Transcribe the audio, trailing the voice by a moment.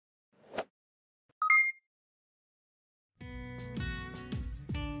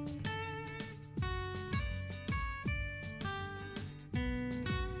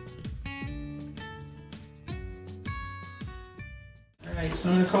right, so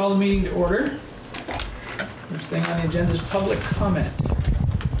I'm going to call the meeting to order. First thing on the agenda is public comment.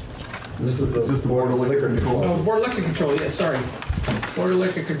 This is the Board of Liquor Control. Oh, Board of Liquor Control, yeah, sorry. Board of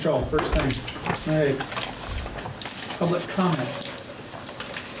Liquor Control, first thing. All right. Public comment.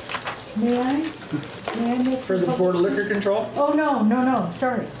 May I make For the Board of Liquor Control? Oh, no,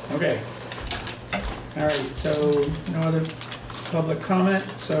 sorry. Okay. All right, so no other public comment,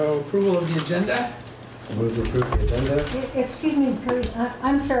 so approval of the agenda. Move to approve the agenda. Excuse me, Kurt,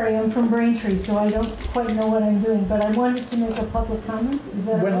 I'm sorry, I'm from Braintree, so I don't quite know what I'm doing, but I wanted to make a public comment. Is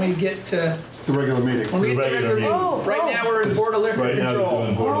that When right? we get to... The regular meeting. When we get to the regular meeting. Right now we're in Board of Liquor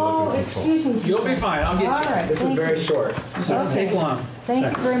Control. Oh, excuse me. You'll be fine, I'll get you. All right, This is very short. So it'll take long.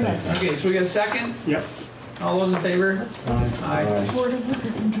 Thank you very much. Okay, so we got a second? Yep. All those in favor? Aye. Board of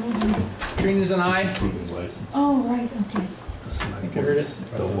Liquor Control. Trina's an aye. Oh, right, okay. I think I heard it.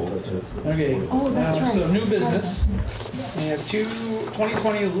 Okay. Oh, that's right. So new business. We have two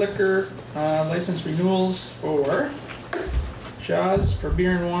 2020 liquor license renewals for Shaw's for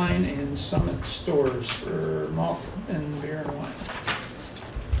beer and wine and Summit Stores for malt and beer and wine.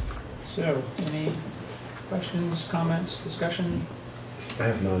 So, any questions, comments, discussion? I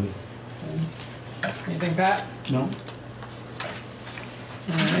have none. Anything, Pat? No.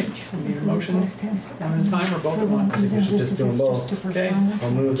 All right, we need a motion, one at a time or both at once? I think we should just do them both. Okay.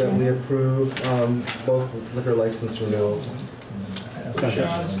 I'll move that we approve both liquor license renewals. For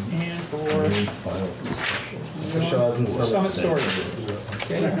Shaw's and for Shaw's and Summit Stores.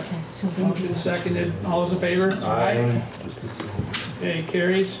 Okay, motion seconded. All those in favor? Aye. Okay,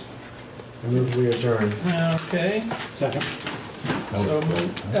 carries. I move we adjourn. Okay, Second. so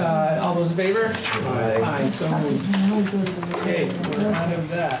all those in favor? Aye. So moved. Okay, we're out of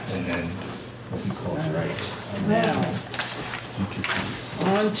that. All right, now,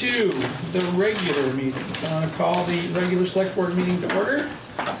 on to the regular meetings. I'm going to call the regular select board meeting to order.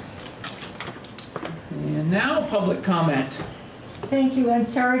 And now, public comment. Thank you, and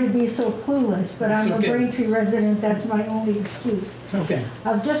sorry to be so clueless, but I'm a okay. Braintree resident, that's my only excuse. Okay.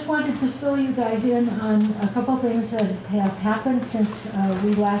 I've just wanted to fill you guys in on a couple things that have happened since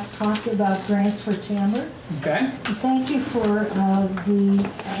we last talked about grants for Chandler. Okay. Thank you for the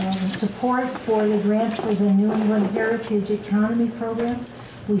support for the grant for the New England Heritage Economy Program.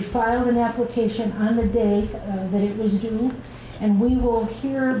 We filed an application on the day that it was due, and we will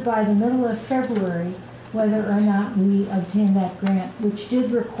hear by the middle of February whether or not we obtain that grant, which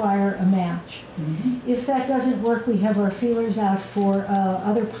did require a match. Mm-hmm. If that doesn't work, we have our feelers out for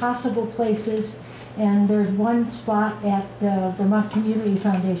other possible places, and there's one spot at Vermont Community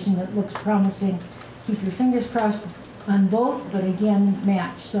Foundation that looks promising. Keep your fingers crossed on both, but again,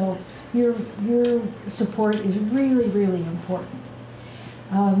 match. So your support is really, really important.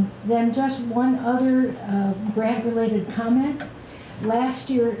 Then just one other grant-related comment. Last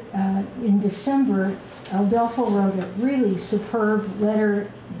year in December, Randolph wrote a really superb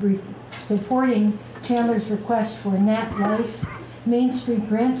letter supporting Chandler's request for Nat Life Main Street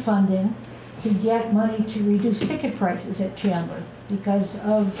grant funding to get money to reduce ticket prices at Chandler because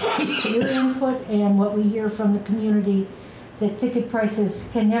of your input and what we hear from the community that ticket prices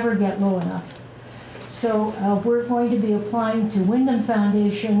can never get low enough. So we're going to be applying to Wyndham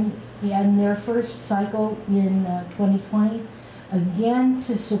Foundation in their first cycle in 2020. Again,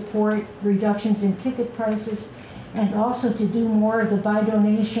 to support reductions in ticket prices and also to do more of the by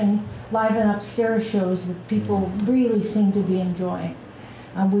donation live and upstairs shows that people really seem to be enjoying.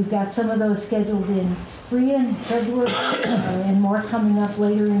 We've got some of those scheduled in February and more coming up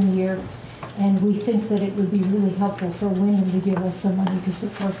later in the year. And we think that it would be really helpful for Wyndham to give us some money to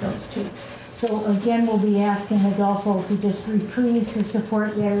support those too. So again, we'll be asking Adolfo to just reprise his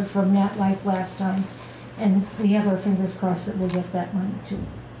support letter from Nat Life last time. And we have our fingers crossed that we'll get that money too.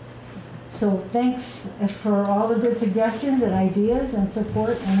 So thanks for all the good suggestions and ideas and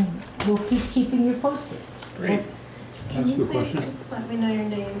support, and we'll keep keeping you posted. Great. Can you please just let me know your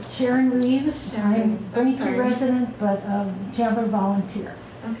name? Sharon Reeves. I'm Braintree resident, but Chandler volunteer.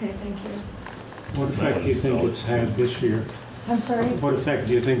 Okay, thank you. What effect do you think it's had this year? I'm sorry? What effect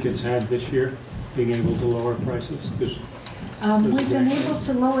do you think it's had this year, being able to lower prices? We've been able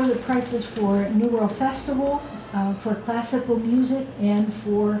to lower the prices for New World Festival, for classical music, and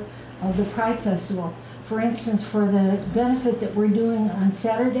for the Pride Festival. For instance, for the benefit that we're doing on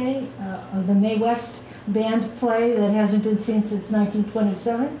Saturday, the Mae West Band play that hasn't been seen since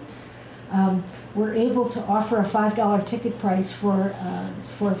 1927, we're able to offer a $5 ticket price for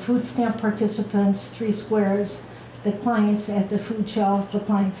food stamp participants, 3 squares, the clients at the food shelf, the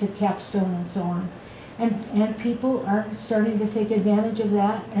clients at Capstone, and so on. And people are starting to take advantage of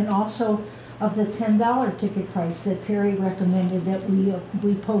that, and also of the $10 ticket price that Perry recommended that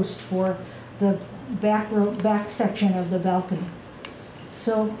we post for the back section of the balcony.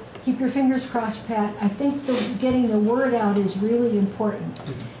 So keep your fingers crossed, Pat. I think getting the word out is really important.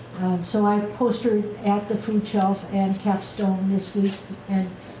 So I posted at the food shelf and Capstone this week and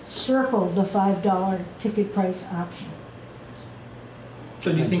circled the $5 ticket price option.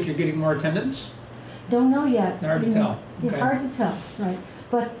 So do you think you're getting more attendance? Don't know yet. Hard to tell. It's Okay. hard to tell, right.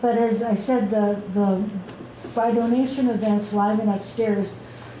 But as I said, the by donation events live and upstairs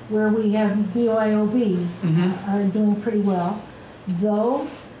where we have BYOB are doing pretty well. Though,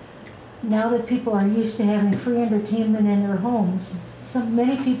 now that people are used to having free entertainment in their homes,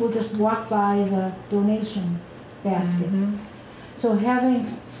 many people just walk by the donation basket. So having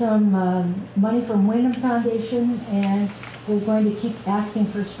some money from Wyndham Foundation, and we're going to keep asking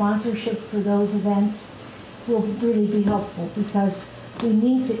for sponsorship for those events, will really be helpful because we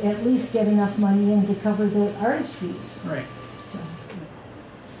need to at least get enough money in to cover the artist fees. Right. So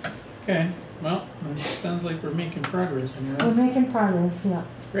Okay. Well, it sounds like we're making progress in we're here. making progress, yeah.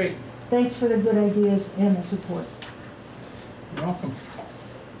 Great. Thanks for the good ideas and the support. You're welcome.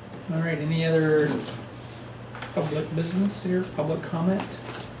 All right. Any other public business here? Public comment?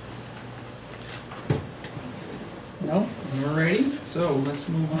 No? We're ready. So let's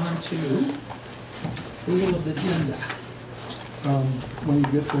move on to approval of the agenda. When you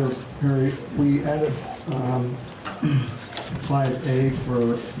get there, Perry, we added 5A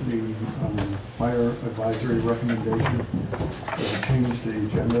for the fire advisory recommendation. Changed the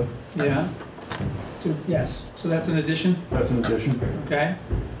agenda. Yeah. Yes. So that's an addition. That's an addition. Okay.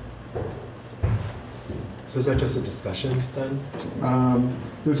 So is that just a discussion then?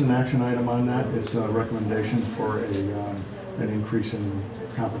 There's an action item on that. It's a recommendation for an increase in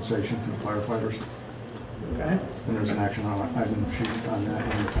compensation to firefighters. Okay. And there's an action item sheet on that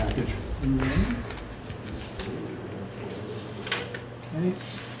in the package. Okay.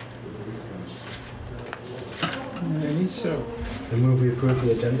 Alrighty, so. I move we approve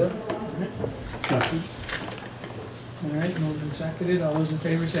the agenda? Second. Alright, moved and seconded. All those in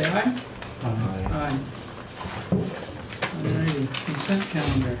favor say aye. Aye. Alrighty, consent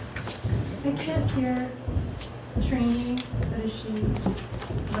calendar. I can't hear Trini, but is she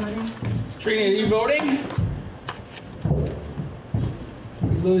voting? Trina, are you voting?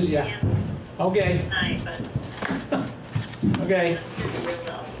 We lose ya. Okay. Okay.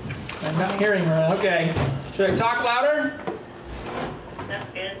 I'm not hearing her. Okay. Should I talk louder?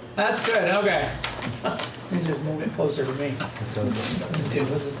 That's good. That's good. Okay. Let me just move it closer to me. That sounds like Dude,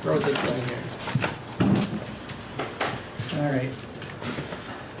 let's just throw it this way here. All right.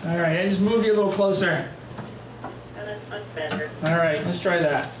 All right, I just moved you a little closer. Oh, that's much better. All right, let's try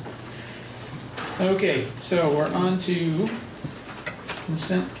that. Okay, so we're on to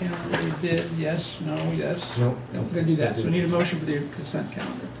consent calendar. We did, yes, no, yes. Nope. No, we're gonna do that. So we need a motion for the consent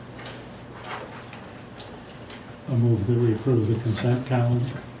calendar. I move that we approve the consent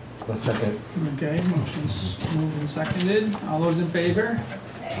calendar. a second. Okay, motion's moved and seconded. All those in favor?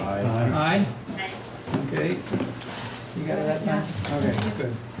 Aye. Aye. Okay. You got that done? Okay,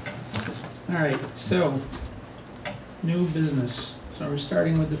 good. All right, so, new business. So we're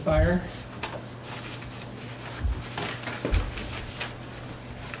starting with the fire.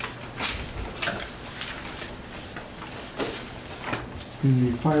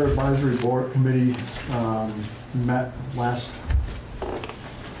 The Fire Advisory Board Committee met last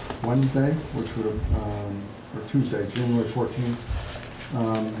Wednesday, which would have, or Tuesday, January 14th.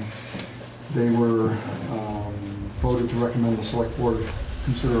 They were voted to recommend the Select Board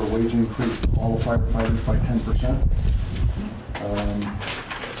consider a wage increase for all the firefighters by 10%.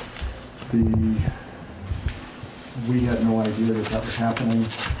 We had no idea that that was happening.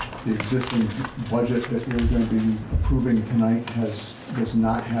 The existing budget that we're going to be approving tonight does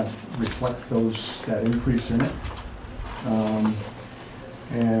not reflect that increase in it.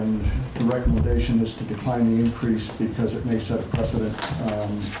 And the recommendation is to decline the increase because it may set a precedent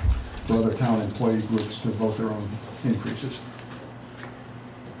for other town employee groups to vote their own increases.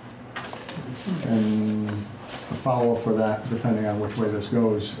 And the follow-up for that, depending on which way this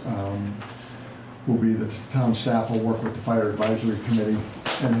goes, will be that the town staff will work with the Fire Advisory Committee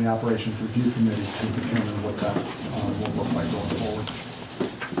and the Operations Review Committee to determine what that will look like going forward.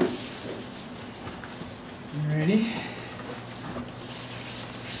 Alrighty.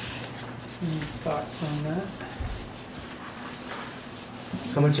 Any thoughts on that?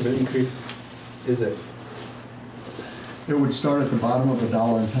 How much of an increase is it? It would start at the bottom of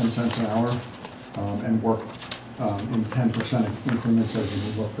 $1.10 an hour and work in 10% increments as you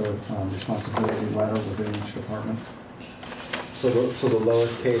move up the responsibility ladder within each department. So the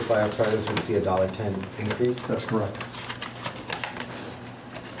lowest paid firefighters would see a $1.10 increase? That's correct.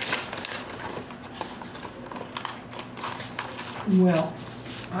 Well,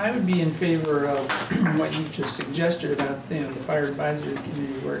 I would be in favor of what you just suggested about, the fire advisory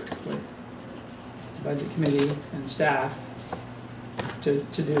committee work with the budget committee and staff to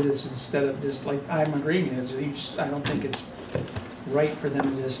do this instead of just like, I'm agreeing, I don't think it's right for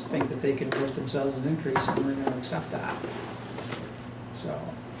them to just think that they can work themselves an increase and we're gonna accept that. So.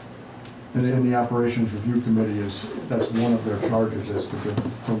 And in the operations review committee that's one of their charges is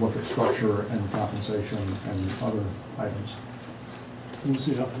to look at structure and compensation and other items. Who's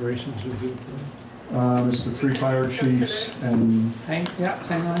the operations review? It's the 3 fire chiefs and, Hang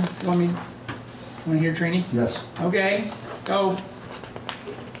on. Want to hear Trini? yes, Okay, go.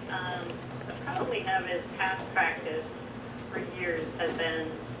 The problem we have is past practice for years has been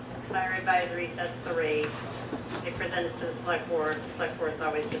fire advisory sets the rate. They present it to the select board. The select board's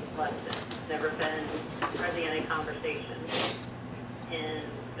always just blessed it. Never been hardly any conversation. And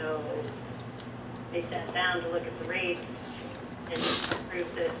so they sat down to look at the rates and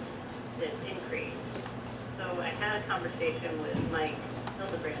approved this increase. So I had a conversation with Mike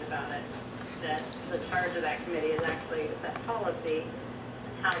Hildebrand about it, that the charge of that committee is actually to set policy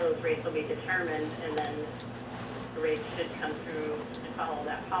and how those rates will be determined, and then the rates should come through and follow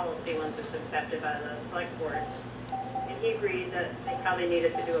that policy once it's accepted by the select board. And he agreed that they probably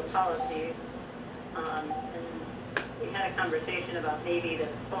needed to do a policy. And we had a conversation about maybe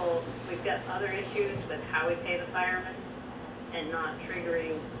we've got other issues with how we pay the firemen and not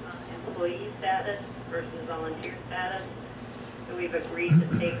triggering employee status versus volunteer status. So we've agreed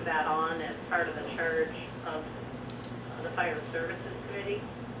to take that on as part of the charge of the Fire Services Committee,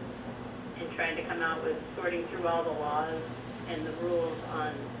 and trying to come out with sorting through all the laws and the rules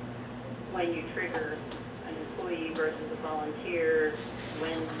on when you trigger an employee versus a volunteer,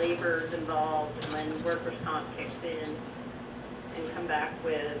 when labor is involved, and when workers' comp kicks in, and come back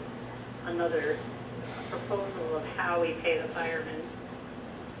with another proposal of how we pay the firemen.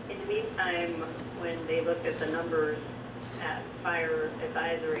 In the meantime, when they looked at the numbers at Fire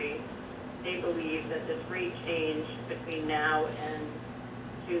Advisory, they believe that this rate change between now and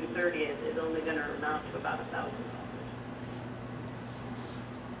June 30th is only going to amount to about $1,000.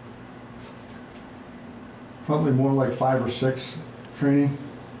 probably more like 5 or 6 training.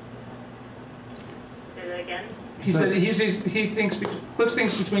 Say that again? He said Cliff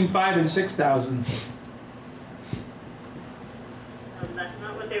thinks between 5,000 and 6,000. That's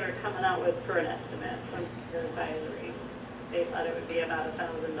not what they were coming out with for an estimate from Fire Advisory. They thought it would be about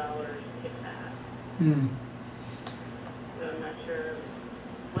 $1,000 if that. Hmm. So I'm not sure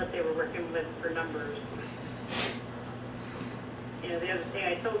what they were working with for numbers. You know, the other thing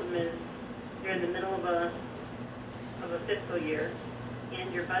I told them is you're in the middle of a fiscal year,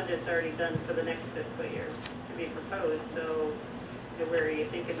 and your budget's already done for the next fiscal year to be proposed. So, you know, where are you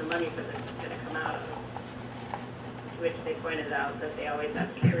thinking the money for this is going to come out of? To which they pointed out that they always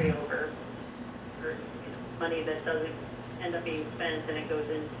have carryover for money that doesn't end up being spent, and it goes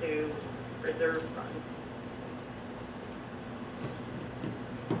into reserve funds.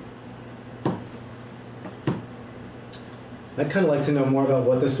 I'd kind of like to know more about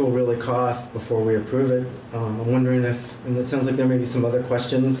what this will really cost before we approve it. I'm wondering if, and it sounds like there may be some other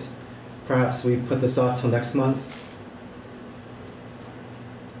questions, perhaps we put this off till next month.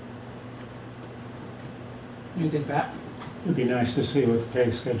 You think, Pat? It'd be nice to see what the pay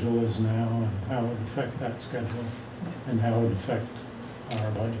schedule is now and how it would affect that schedule and how it would affect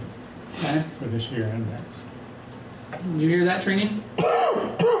our budget Okay. for this year and next. Did you hear that, Trini?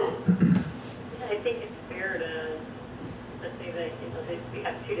 I think it's fair to say that, that we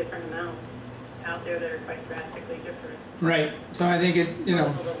have two different amounts out there that are quite drastically different. Right. So I think it,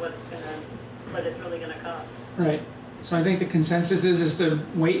 What it's really gonna cost. right. So I think the consensus is to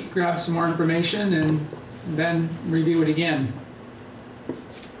wait, grab some more information, and then review it again.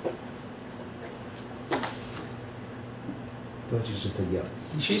 I thought you just said yep.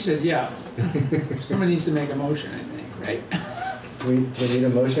 And she said, yeah. Somebody needs to make a motion, I think, right? Do we need a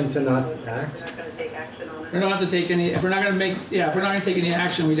motion to not act? We're not gonna take action on it. We don't have to take any, if we're not gonna take any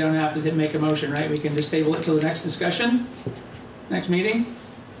action, we don't have to make a motion, right? We can just table it till the next discussion, next meeting?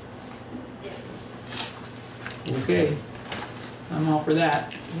 Okay, I'm all for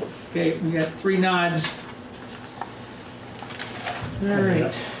that. Okay, we got 3 nods. All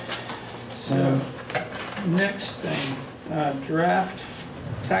right. So, next thing, draft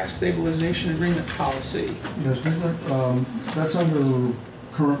tax stabilization agreement policy. Yes, that's under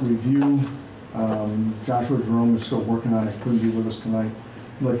current review. Joshua Jerome is still working on it, couldn't be with us tonight.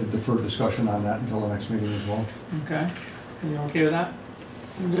 I'd like to defer discussion on that until the next meeting as well. Okay. You okay with that?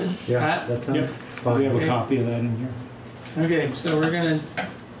 You good? Yeah, Pat? that sounds Yep. fun. We have Okay. a copy of that in here. Okay, so we're gonna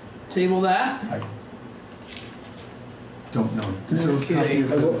table that. I don't know. Is there a Okay. copy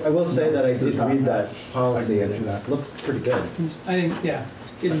of I will say that I did There's not read that. that policy and I can get you that. it looks pretty good. I think, yeah,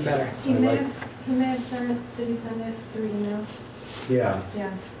 it's getting better. He I may like- have sent it, did he send it through email? Yeah, Yeah,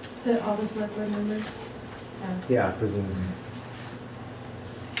 to all the select board members? yeah, presumably.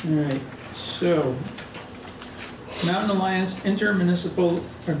 All right, so Mountain Alliance intermunicipal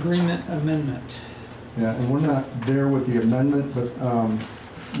agreement amendment. Yeah, and we're not there with the amendment, but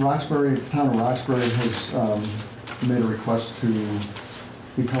Roxbury, town of Roxbury has made a request to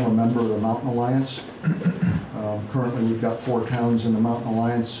become a member of the Mountain Alliance. Currently, we've got 4 towns in the Mountain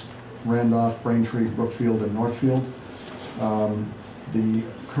Alliance: Randolph, Braintree, Brookfield, and Northfield. The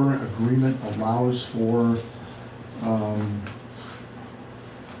current agreement allows for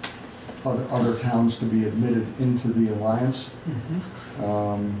other towns to be admitted into the alliance.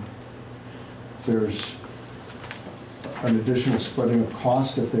 There's an additional spreading of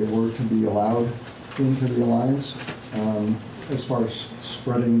cost if they were to be allowed into the alliance, as far as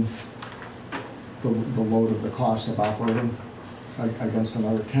spreading the load of the cost of operating against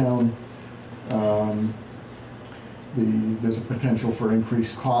another town. There's a potential for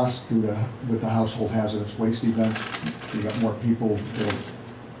increased cost due to, with the household hazardous waste events. You got more people that'll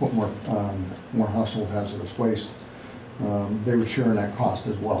put more household hazardous waste. They would share in that cost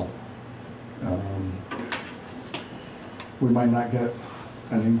as well. We might not get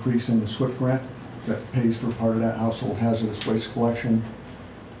an increase in the SWIP grant that pays for part of that household hazardous waste collection.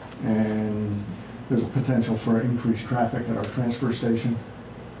 And there's a potential for increased traffic at our transfer station.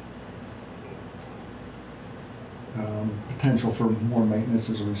 Potential for more maintenance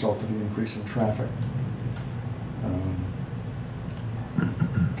as a result of the increase in traffic.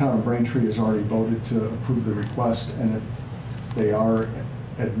 Town of Braintree has already voted to approve the request, and if they are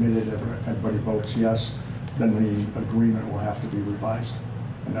admitted, everybody votes yes, then the agreement will have to be revised.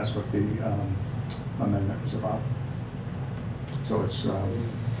 And that's what the amendment was about. So it's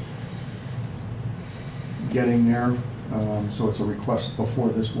getting there. So it's a request before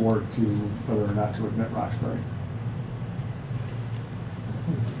this board to whether or not to admit Roxbury.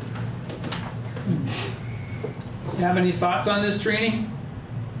 You have any thoughts on this, Trini?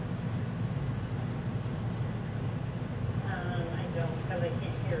 I don't, because I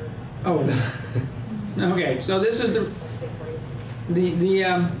can't hear. Oh. Okay, so this is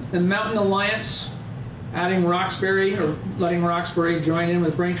the Mountain Alliance, adding Roxbury, or letting Roxbury join in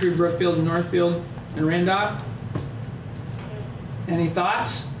with Braintree, Brookfield, and Northfield, and Randolph. Any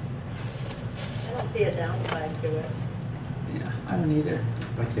thoughts? I don't see a downside to it. Yeah, I don't either.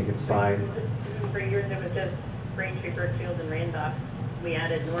 I think it's fine. For years, it was just Braintree, Brookfield, and Randolph. We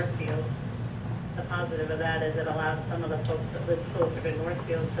added Northfield. The positive of that is it allows some of the folks that live closer to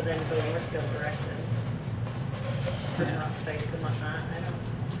Northfield to then go Northfield direction. For Yeah. space and whatnot,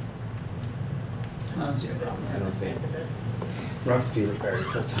 I don't see a problem. I don't see it. it. Roxbury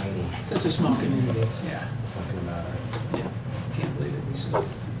is so tiny. Such a small community. Yeah, It's not gonna matter. yeah. Can't believe it. We should-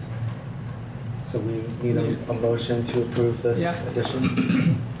 So we need a motion to approve this Yeah.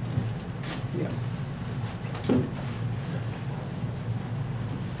 addition? Yeah.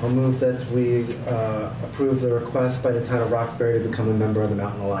 I'll move that we approve the request by the town of Roxbury to become a member of the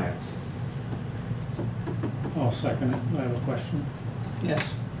Mountain Alliance. I'll second it. I have a question.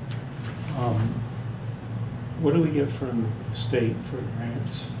 Yes. What do we get from the state for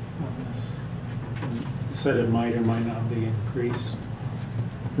grants on this? You said it might or might not be increased.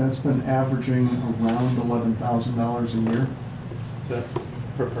 That's been averaging around $11,000 a year. Is that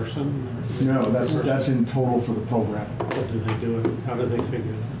per person? or- No, that's in total for the program. What do they do? How do they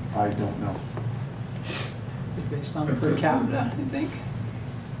figure that? I don't know. Based on per capita, I think.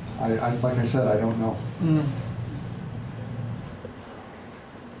 I like I said, I don't know.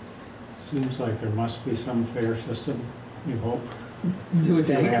 Seems like there must be some fair system, you hope. You would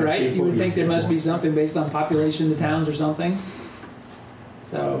think, Yeah, right? You people would think there get must more. be something based on population of the towns or something.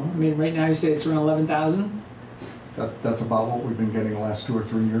 So, I mean, right now you say it's around 11,000? That's about what we've been getting the last 2 or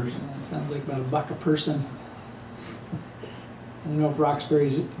 3 years. That sounds like about $1 a person. I don't know if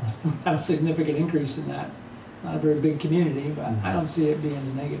Roxbury's have a significant increase in that. Not a very big community, but I don't see it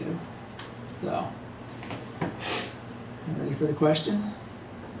being negative. So, you ready for the question?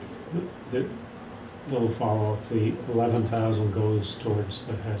 The little follow-up, the 11,000 goes towards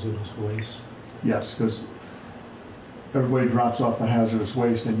the hazardous waste. Yes, because everybody drops off the hazardous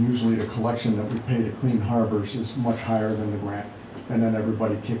waste, and usually the collection that we pay to Clean Harbors is much higher than the grant. And then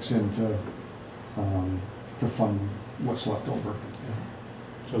everybody kicks in to fund what's left over.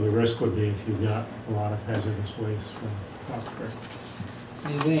 So the risk would be if you got a lot of hazardous waste from Roxbury. What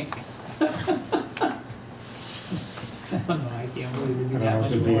do you think? I don't know, I can't believe it'd be I don't that know much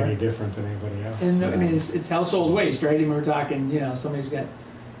if it'd be any more. different than anybody else. And I mean, it's household waste, right? And we're talking, you know, somebody's got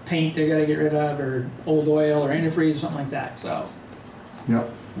paint they gotta get rid of, or old oil, or antifreeze, something like that, so. Yep.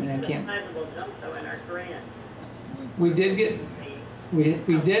 I mean, I It's a can't, sizable jump though in our grant. we did get, we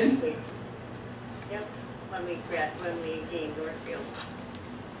did? Yep, when we gained Northfield.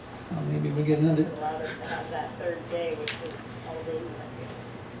 Oh, maybe we get another, It allowed us to have that third day, which was all day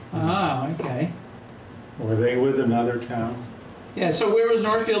Northfield. ah, okay. Were they with another town? Yeah, so where was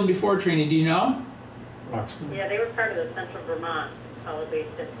Northfield before, Trini, do you know? Roxbury? Yeah, they were part of the Central Vermont Solid Waste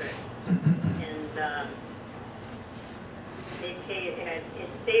District. And they paid, it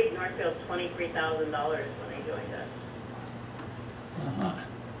saved Northfield $23,000 when they joined us. Uh-huh.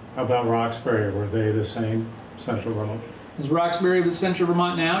 How about Roxbury? Were they the same, Central Vermont? Is Roxbury with Central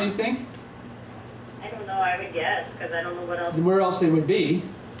Vermont now, you think? I don't know, I would guess, because I don't know what else, Where else they would be?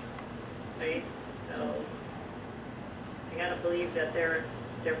 right? So I gotta believe that they're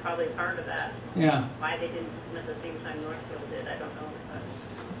probably part of that. Yeah. Why they didn't at the same time Northfield did, I don't know.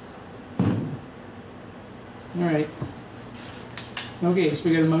 But All right. Okay, so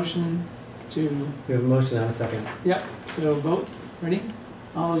we got a motion to, We have a motion and a second. yep, so vote, ready?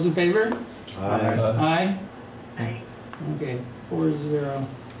 All those in favor? Aye. I, Okay, 4-0, or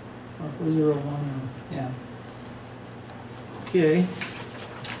 4-0-1, yeah. Okay.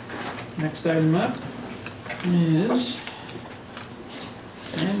 Next item up is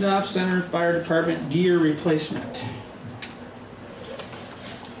Randolph Center Fire Department gear replacement.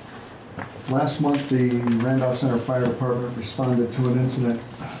 Last month, the Randolph Center Fire Department responded to an incident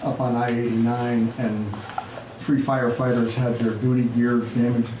up on I-89, and 3 firefighters had their duty gear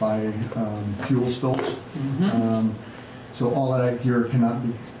damaged by fuel spills. So all of that gear cannot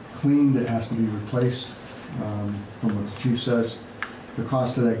be cleaned, it has to be replaced. From what the chief says, the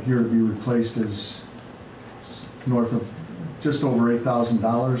cost of that gear to be replaced is north of just over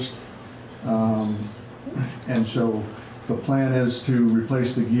 $8,000. And so the plan is to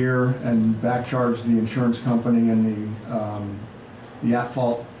replace the gear and back charge the insurance company in the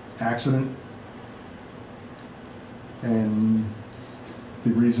at-fault accident. And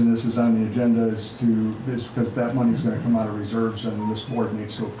the reason this is on the agenda is because that money is going to come out of reserves, and this board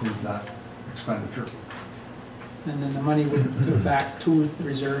needs to approve that expenditure. And then the money would go back to the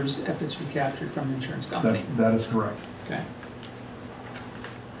reserves if it's recaptured from the insurance company. That is correct. Okay.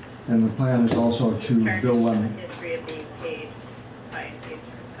 And the plan is also to charged bill the them. history of being paid by the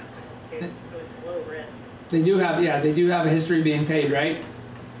insurance company, too. So it's low risk. They do have, yeah, they do have a history of being paid, right?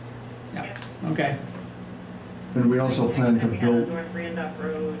 Yeah, okay. And we also plan to We had on bill, North Randolph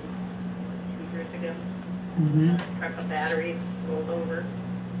Road 2 years ago. Mm-hmm. Truck of batteries rolled over.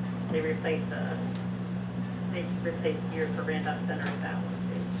 They replaced gear for Randolph Center with that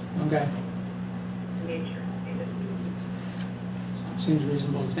one too. Okay. And the insurance paid it. Seems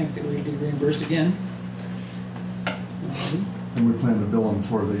reasonable to think that we'd be reimbursed again. Alrighty. and we plan to bill them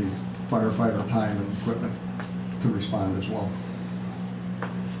for the firefighter time and equipment to respond as well.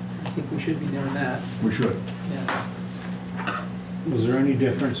 I think we should be doing that, We should. yeah. Was there any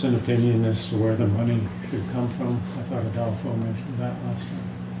difference in opinion as to where the money should come from? I thought Adolfo mentioned that last time.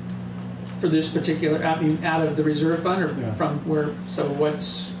 For this particular, I mean, out of the reserve fund, or Yeah. from where, so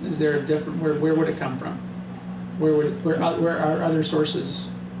what's, is there a different, where would it come from? Where are other sources?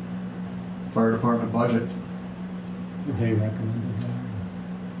 Fire department budget, They recommended that.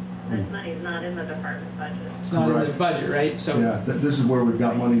 This money's not in the department budget. It's not in the Correct. budget, right? So, yeah, this is where we've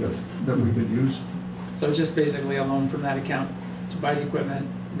got money that we could use. so it's just basically a loan from that account to buy the equipment,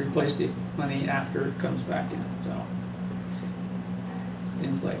 replace the money after it comes back in, so.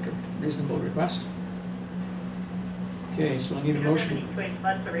 Seems like a reasonable request. Okay, so I need a We don't have motion. any choice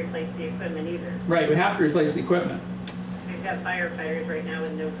but to replace the equipment either. Right, we have to replace the equipment. We've got firefighters right now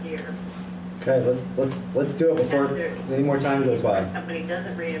with no gear. Okay, let's do it before any more time goes by. The company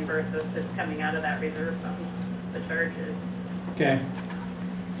doesn't reimburse us, it's coming out of that reserve fund, the charges. Okay.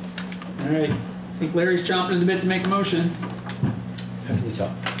 All right, I think Larry's chomping at the bit to make a motion. How can you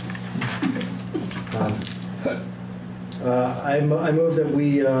tell? I move that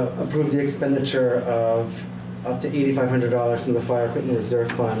we approve the expenditure of up to $8,500 from the Fire Equipment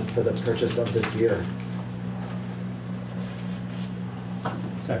Reserve Fund for the purchase of this gear.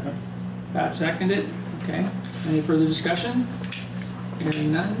 Second? Pat seconded, okay. Any further discussion?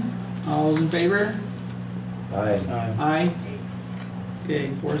 Hearing none. All those in favor? Aye. Aye. Aye.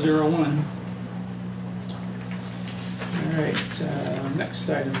 Okay, 401. All right, next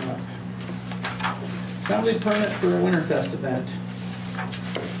item up. Assembly permit for a Winterfest event.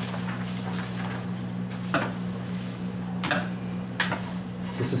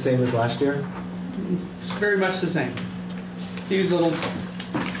 the same as last year? It's very much the same. Few little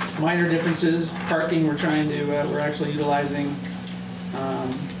minor differences. Parking, we're trying to, we're actually utilizing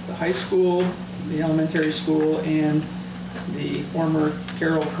the high school, the elementary school, and the former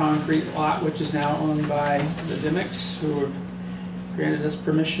Carroll Concrete lot, which is now owned by the Dimmicks, who have granted us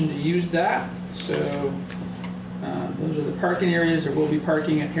permission to use that. So those are the parking areas. There will be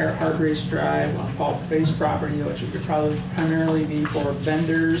parking at Hargraves Drive on Paul Bay's property, which would probably primarily be for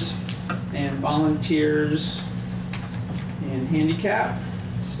vendors and volunteers and handicap.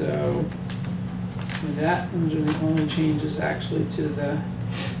 So with that, those are the only changes actually to the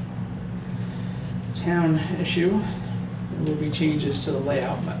town issue. There will be changes to the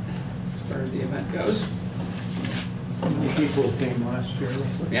layout, but as far as the event goes. How many people came last year?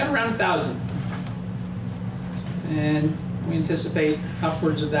 We have around 1,000. And we anticipate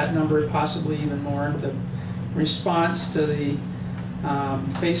upwards of that number, possibly even more. The response to the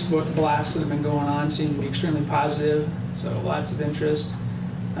Facebook blasts that have been going on seem to be extremely positive, so lots of interest.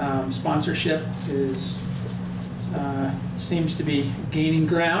 Sponsorship is seems to be gaining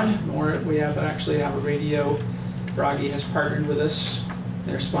ground. We actually have a radio. Froggy has partnered with us.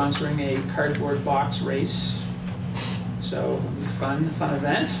 They're sponsoring a cardboard box race, so it'll be fun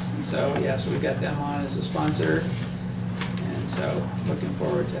event. So yeah, so we got them on as a sponsor, and so looking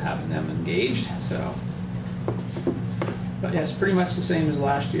forward to having them engaged. So, but yeah, it's pretty much the same as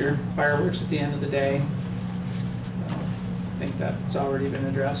last year. Fireworks at the end of the day. So I think that's already been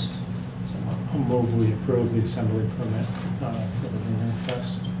addressed. So I'll move we approve the assembly permit for the Winter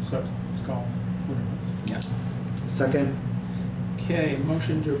Fest. So it's called. yeah. Second? Okay,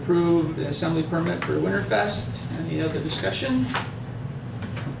 motion to approve the assembly permit for Winterfest. Any other discussion?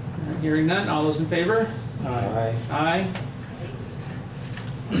 Hearing none, all those in favor? Aye. Aye.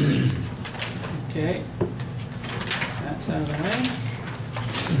 Okay, that's out of the way.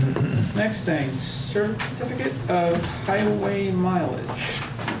 Next thing, certificate of highway mileage.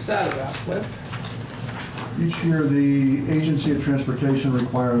 What's that about, Cliff? Each year, the Agency of Transportation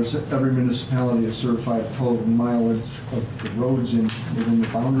requires every municipality to certify total mileage of the roads within the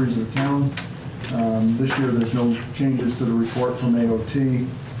boundaries of the town. This year, there's no changes to the report from AOT.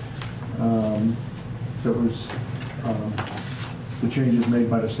 That was the changes made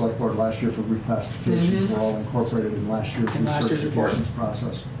by the select board last year for reclassifications were all incorporated in last year's report. recertifications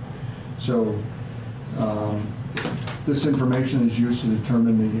process. So this information is used to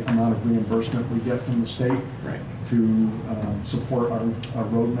determine the amount of reimbursement we get from the state to support our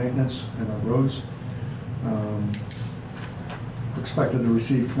road maintenance and our roads. We're expected to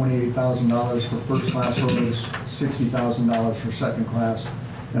receive $28,000 for first-class roads, $60,000 for second class,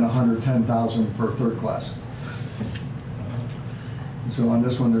 and $110,000 for third class. So on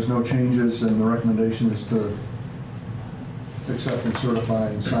this one, there's no changes, and the recommendation is to accept and certify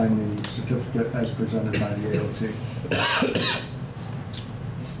and sign the certificate as presented by the AOT.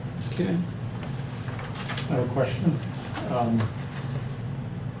 Okay. I have a question.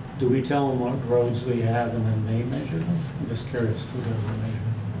 Do we tell them what roads we have and then they measure them? I'm just curious who does the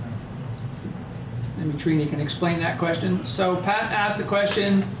measurement. Maybe Trini can explain that question. So Pat asked the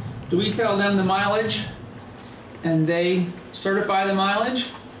question, do we tell them the mileage and they certify the mileage?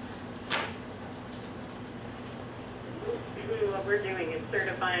 What we're doing is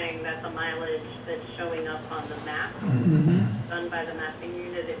certifying that the mileage that's showing up on the map, done by the mapping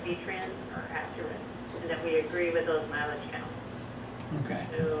unit at V-Trans, are accurate, and that we agree with those mileage counts. Okay.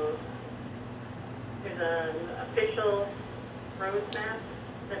 So there's an official road map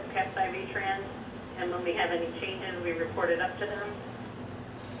that's kept by V-Trans, and when we have any changes, we report it up to them.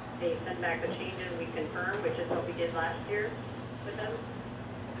 They send back the changes, we confirm, which is what we did last year with them.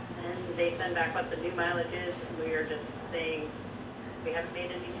 And they send back what the new mileage is, and we are just saying, we haven't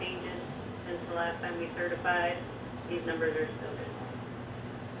made any changes since the last time we certified. These numbers are still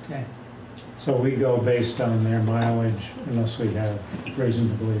good. Okay. So we go based on their mileage unless we have reason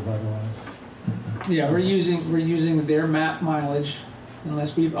to believe otherwise. Yeah, we're using their map mileage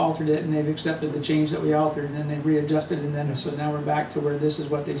unless we've altered it and they've accepted the change that we altered, and then they readjusted, and then so now we're back to where this is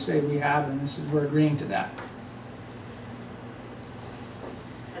what they say we have, and this is we're agreeing to that.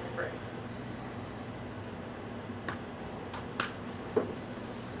 That's correct.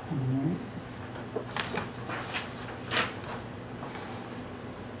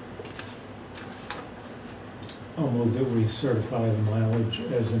 I'll move that we certify the mileage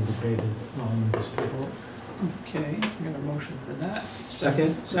as indicated on this report. Okay, we got a motion for that.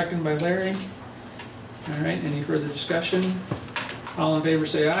 Second? Second by Larry. All right, any further discussion? All in favor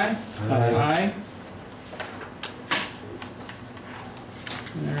say aye. Aye. Aye.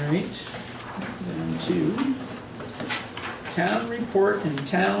 All right, down to Town report and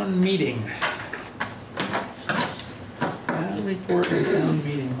town meeting. Town report and town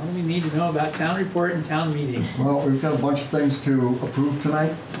meeting. What do we need to know about town report and town meeting? Well, we've got a bunch of things to approve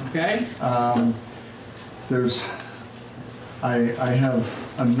tonight. Okay? I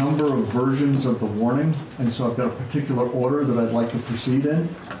have a number of versions of the warning, and so I've got a particular order that I'd like to proceed in.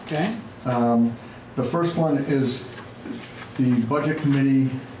 Okay? The first one is the Budget Committee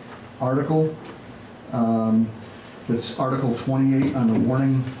article. It's Article 28 on the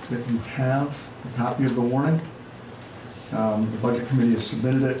warning that you have, a copy of the warning. The Budget Committee has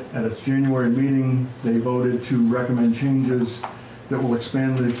submitted it at its January meeting. They voted to recommend changes that will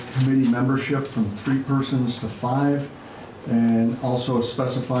expand the committee membership from 3 persons to 5, and also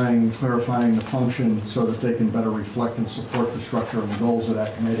specifying and clarifying the function so that they can better reflect and support the structure and goals of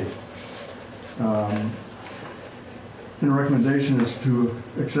that committee. And the recommendation is to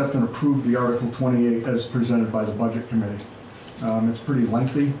accept and approve the Article 28 as presented by the Budget Committee. It's pretty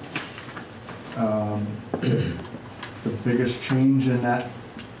lengthy. The biggest change in that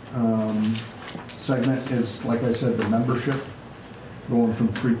segment is, like I said, the membership, going from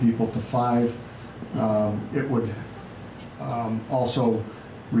 3 people to 5. It would also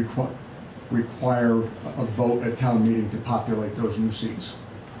require a vote at town meeting to populate those new seats.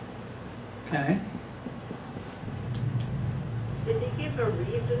 Okay. Did they give a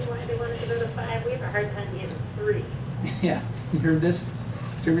reason why they wanted to go to 5? We have a hard time getting 3. Yeah. You heard this? Did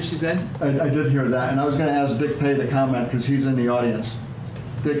you hear what she said? I did hear that, and I was going to ask Dick Pay to comment because he's in the audience.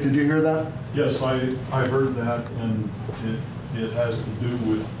 Dick, did you hear that? Yes, I heard that, and it has to do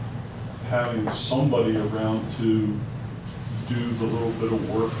with having somebody around to do the little bit of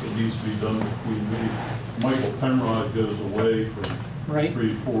work that needs to be done between me. Michael Penrod goes away for Right. 3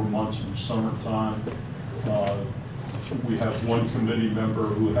 to 4 months in the summertime. We have one committee member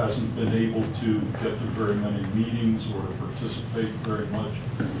who hasn't been able to get to very many meetings or to participate very much.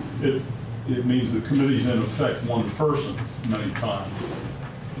 It means the committee's in effect one person many times.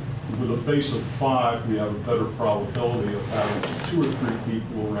 With a base of 5, we have a better probability of having 2 or 3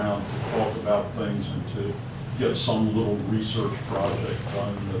 people around to talk about things and to get some little research project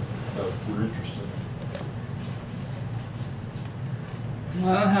done that we're interested in.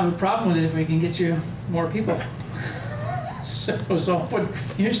 Well, I don't have a problem with it if we can get you more people. So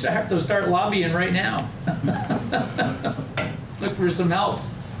you have to start lobbying right now. Look for some help.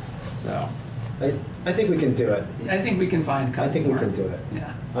 So I think we can do it. I think we can find a couple I think we more. can do it.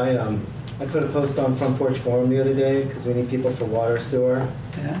 Yeah. I put a post on Front Porch Forum the other day because we need people for water, sewer,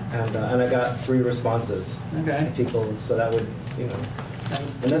 Yeah. and I got 3 responses. Okay. People, so that would, and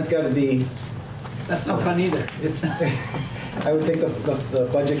that's got to be. That's not fun either. It's. I would think the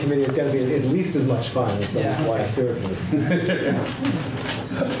budget committee is going to be at least as much fun as the Yeah. water sewer committee.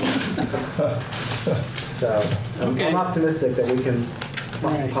 So Okay. I'm optimistic that we can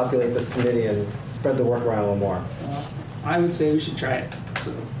Right. populate this committee and spread the work around a little more. I would say we should try it.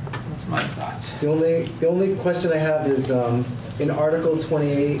 So that's my thoughts. The only question I have is in Article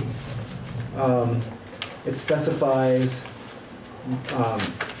 28, it specifies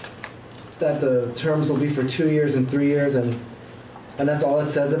that the terms will be for 2 years and 3 years, and that's all it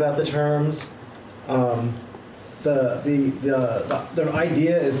says about the terms. The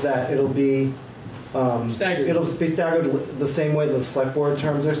idea is that it'll be Staggered. It'll be staggered the same way the select board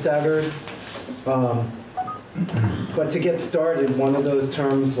terms are staggered. But to get started, one of those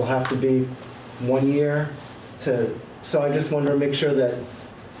terms will have to be 1 year. So I just want to make sure that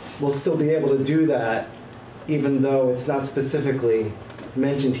we'll still be able to do that, even though it's not specifically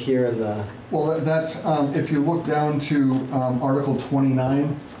mentioned here in the. Well, that's, if you look down to Article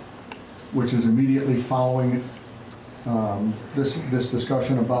 29, which is immediately following this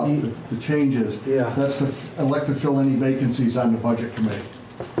discussion about the changes. Yeah. That's to elect to fill any vacancies on the Budget Committee.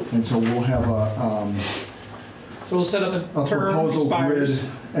 And so we'll have So we'll set up a a term proposal grid, expires.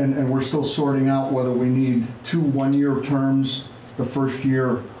 and we're still sorting out whether we need 2 one-year terms the first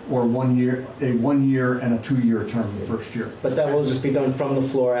year, or 1 year, a 1 year and a 2 year term the first year. But that will just be done from the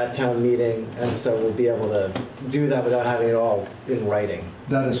floor at town meeting, and so we'll be able to do that without having it all in writing.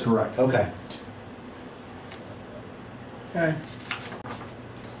 That is correct. Okay. Okay.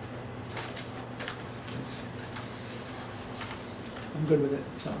 I'm good with it,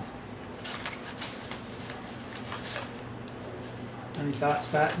 so. Any thoughts,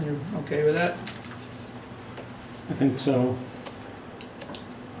 Pat? You're okay with that? I think so.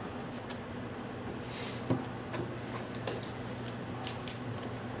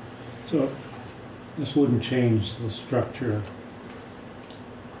 So this wouldn't change the structure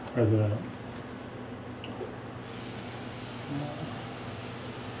or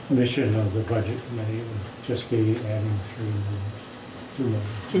mission of the budget committee would just be adding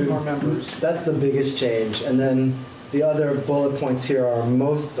Two more members. That's the biggest change. And then the other bullet points here are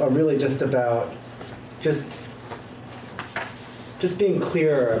really just about just being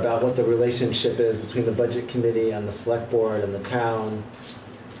clearer about what the relationship is between the budget committee and the select board and the town,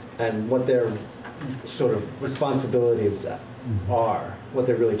 and what their sort of responsibilities are, what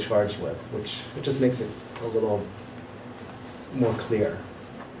they're really charged with, which just makes it a little more clear.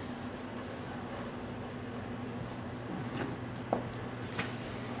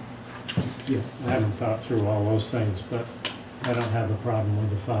 Yeah, I haven't thought through all those things, but I don't have a problem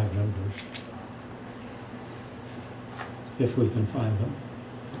with the 5 members. If we can find them.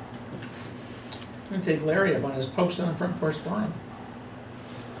 I'm gonna take Larry up on his post on Front Porch Forum.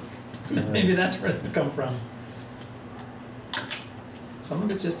 Maybe that's where it come from. Some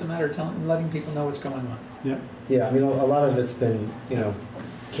of it's just a matter of letting people know what's going on. Yeah. Yeah, I mean, a lot of it's been,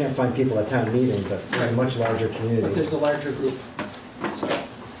 can't find people at town meetings, but a much larger But community. there's a larger group. So,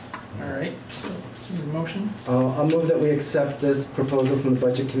 all right, so need a motion? I'll move that we accept this proposal from the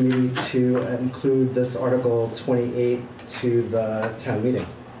budget committee to include this Article 28 to the town meeting.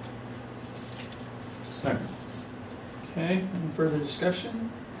 Second. Okay, any further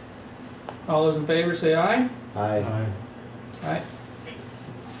discussion? All those in favor say aye. Aye. Aye.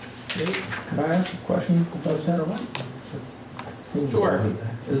 Dave, Could I ask a question about is there that? one? Sure.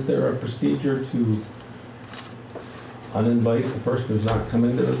 Is there a procedure to uninvite the person who's not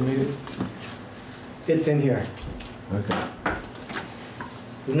coming to the meeting? It's in here. Okay.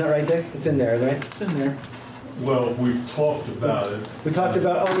 Isn't that right, Dick? It's in there, right? It's in there. Well, we've talked about it. We talked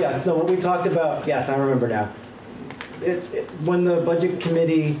about, oh yes, no, what we talked about, yes, I remember now. When the budget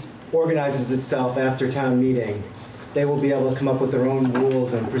committee organizes itself after town meeting, they will be able to come up with their own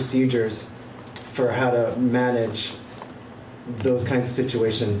rules and procedures for how to manage those kinds of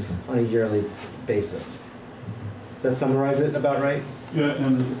situations on a yearly basis. Does that summarize it about right? Yeah,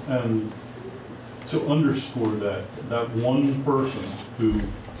 and to underscore that one person who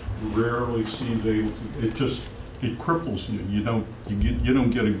rarely seems able to, it cripples you. You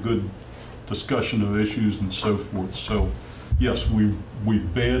don't get a good discussion of issues and so forth. So yes, we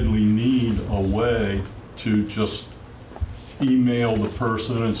badly need a way to just email the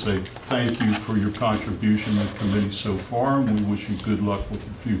person and say, thank you for your contribution to the committee so far, and we wish you good luck with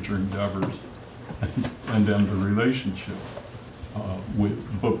your future endeavors, and end the relationship.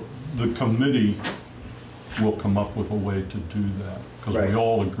 But the committee will come up with a way to do that, because Right. we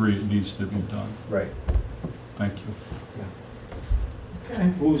all agree it needs to be done. Right. Thank you. Okay.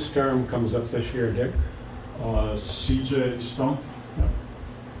 Whose term comes up this year, Dick? CJ Stump?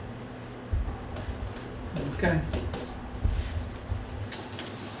 Okay.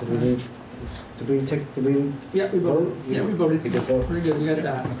 So did we Yeah, we voted. Vote? Yeah, we voted. We did vote? We're good, we got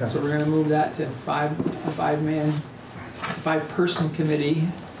that. Okay. So we're gonna move that to a five-person committee,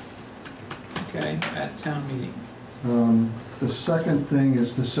 okay, at town meeting. The second thing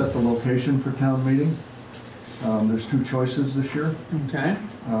is to set the location for town meeting. There's 2 choices this year. Okay,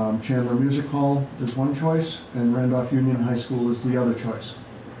 Chandler Music Hall is one choice, and Randolph Union High School is the other choice.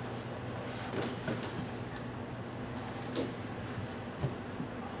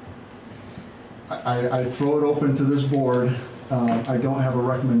 I throw it open to this board. I don't have a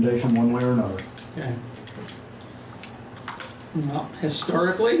recommendation one way or another. okay. Well,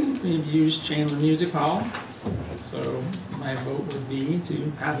 historically, we've used Chandler Music Hall, so my vote would be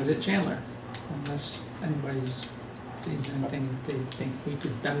to have it at Chandler, unless anybody's sees anything they think we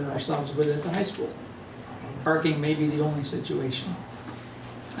could better ourselves with at the high school. Parking may be the only situation.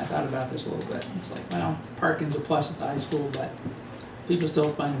 I thought about this a little bit. It's like, well, parking's a plus at the high school, but people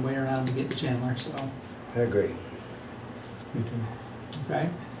still find a way around to get to Chandler, so, I agree. Me too. okay?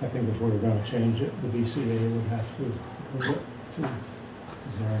 I think if we were going to change it, the BCA would have to approve it too,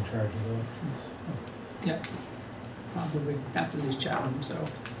 because they're in charge of elections. Yep. Probably have to lose Chatham, so.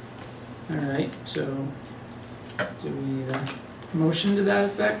 All right, so do we need a motion to that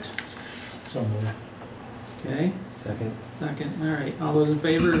effect? So moved. Okay, Second. second, all right. All those in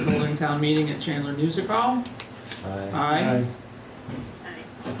favor of holding town meeting at Chandler Music Hall? Aye. Aye. Aye.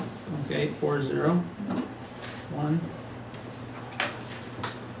 Okay, 4-0. 1.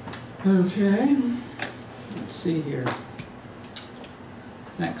 Okay, let's see here.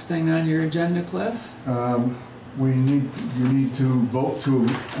 Next thing on your agenda, Cliff? You need to vote to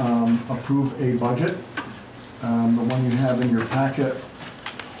approve a budget. The one you have in your packet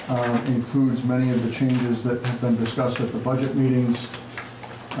includes many of the changes that have been discussed at the budget meetings,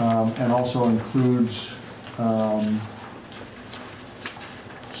 and also includes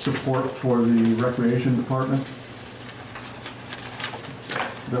support for the recreation department.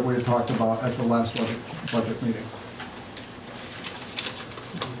 that we had talked about at the last budget meeting.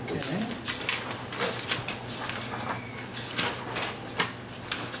 Okay.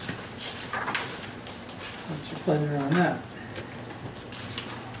 What's your pleasure on that?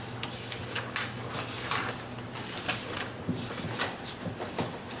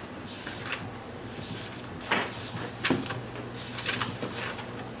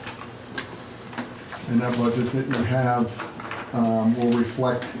 And that budget that you have will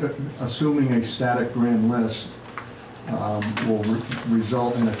reflect, assuming a static grand list, will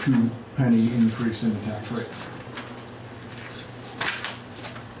result in a 2-penny increase in the tax rate.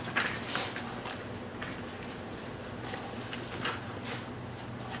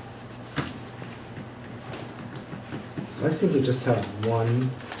 So I seem to just have one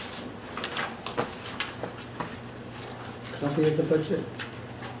copy of the budget.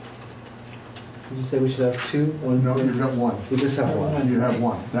 Did you say we should have two? One? No, you've got one. We just have one. You have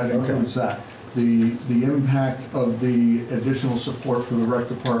one. That includes that. The impact of the additional support for the rec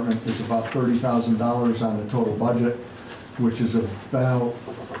department is about $30,000 on the total budget, which is about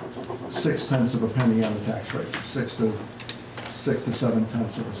 0.6 of a penny on the tax rate, 6 to 7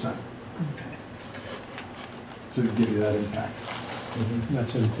 tenths of a cent, Okay. to give you that impact.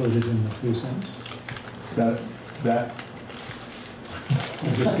 That's included in the 2 cents? That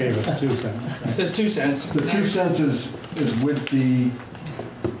You just gave us 2 cents. I said 2 cents. the 2 cents is with the,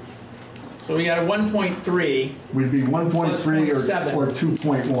 So we got a 1.3. would be 1.3 7. or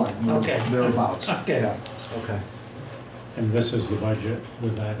 2.1, Okay. thereabouts. Okay. Yeah, Okay. And this is the budget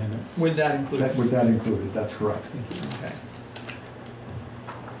with that in it. With that included. with that included, that's correct. Okay.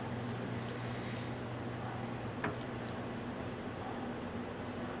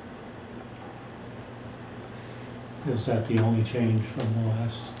 Is that the only change from the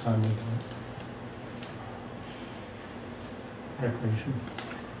last time we talked? Recreation?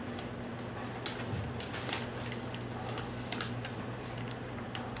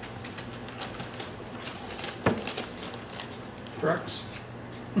 Trucks.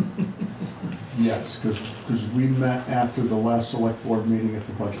 Yes, because we met after the last select board meeting at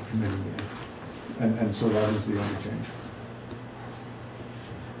the budget committee meeting. And so that is the only change.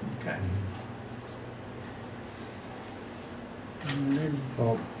 Okay.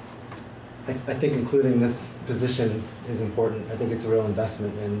 Well, I think including this position is important. I think it's a real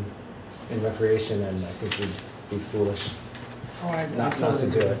investment in recreation, and I think we'd be foolish Oh, I not to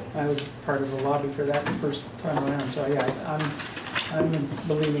totally do agree. it. I was part of the lobby for that the first time around, so yeah, I'm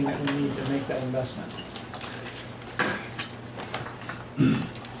believing that we need to make that investment.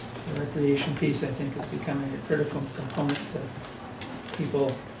 The recreation piece, I think, is becoming a critical component to people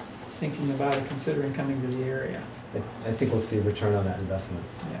thinking about it, considering coming to the area. I think we'll see a return on that investment.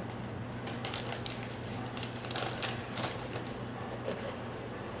 Yeah.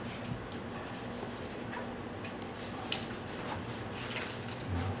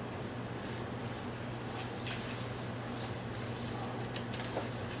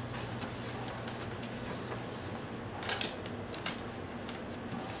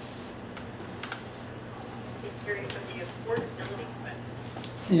 Curious of the affordability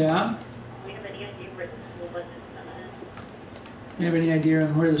question. Yeah. Do we have any idea where the school budget's coming in? You have any idea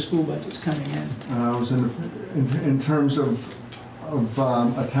on where the school budget's coming in? I was in terms of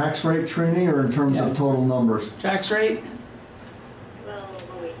a tax rate, Trini, or in terms Yeah. of total numbers? Tax rate? Well,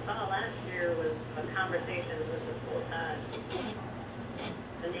 what we saw last year was a conversation with the school time.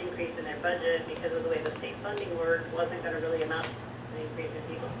 An increase in their budget because of the way the state funding worked wasn't going to really amount to an increase in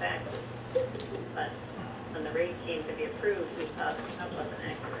people's taxes. But when the rate came to be approved, we thought that wasn't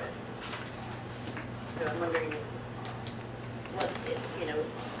accurate. So I'm wondering what,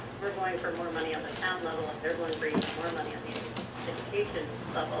 we're going for more money on the town level, if they're going to bring more money on the education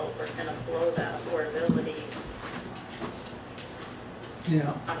level, we're going to blow that affordability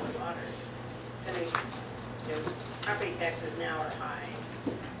Yeah. out of the water. I mean, property taxes now are high.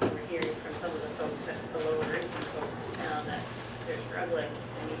 We're hearing from some of the folks that the lower income folks in town that they're struggling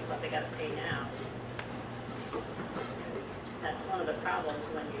to meet what they gotta pay now. That's one of the problems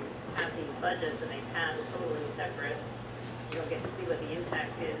when you have these budgets and they pass totally separate. You don't get to see what the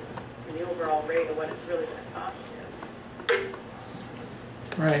impact is in the overall rate of what it's really gonna cost you.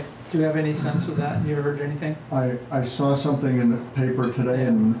 Right. Do you have any sense of that? You ever heard anything? I saw something in the paper today,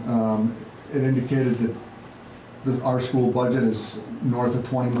 and it indicated that our school budget is north of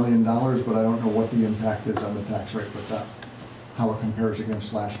 $20 million, but I don't know what the impact is on the tax rate with that. How it compares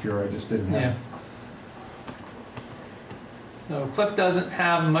against last year, I just didn't have. Yeah. So Cliff doesn't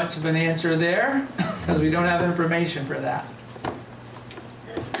have much of an answer there because we don't have information for that.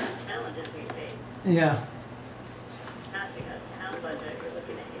 And it's the challenges we face. Yeah. Passing a town budget, you're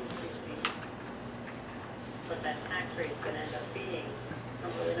looking at rate's gonna end up being.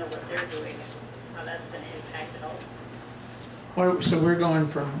 Don't really know what they're doing, how that's gonna impact it all. So we're going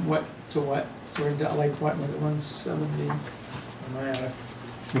from what to what? So we're like, what was it, 170? Am I out of-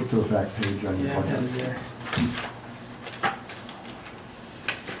 Flip to the back page on your Yeah, I'm budget. headed there.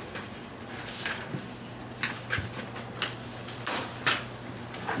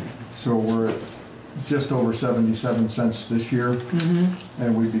 So we're at just over 77 cents this year, Mm-hmm.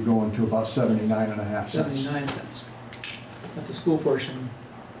 and we'd be going to about 79.5 cents. 79 cents. But the school portion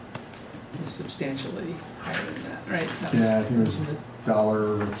is substantially higher than that, right? That was- Yeah, I think it was wasn't it?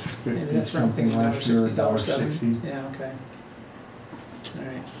 $1.50 Maybe that's what I'm something thinking, last year, $1.60. $1.60. Yeah, okay. All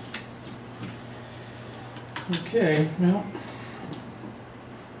right. Okay, well.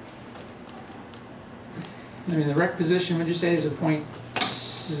 I mean, the rec position, would you say is a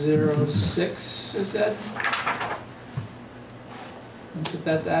 .06, is that? That's what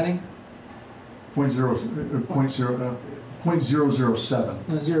that's adding? Point zero, .007.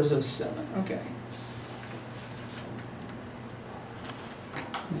 007, okay.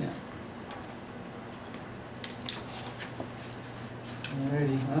 Yeah.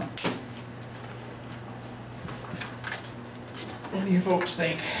 Alrighty, well. What do you folks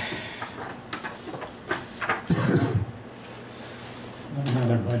think?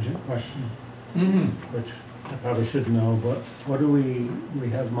 Another budget question, Mm-hmm. which I probably should know, but what do we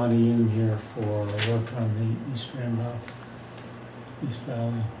have money in here for work on the East Randolph, East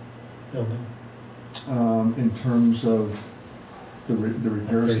Valley building? In terms of the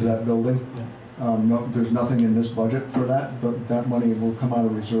repairs to that building, no, there's nothing in this budget for that, but that money will come out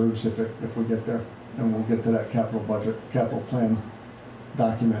of reserves if we get there. And we'll get to that capital plan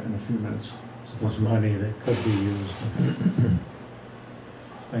document in a few minutes. So there's money that could be used if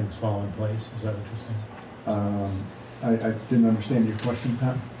things fall in place, is that what you're saying? I didn't understand your question,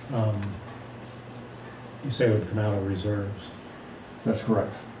 Pat. You say it would come out of reserves, That's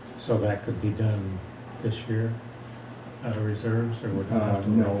correct. so that could be done this year out of reserves, or would it have to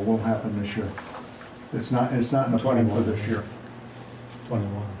No, wait? it won't happen this year. It's not in the plan for this year.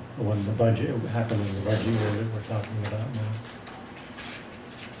 21, when the budget, it would happen in the budget year that we're talking about now.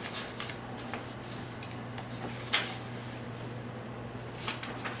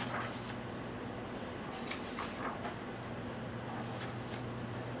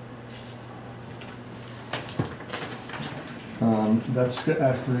 That's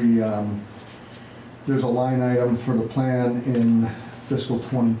actually, there's a line item for the plan in fiscal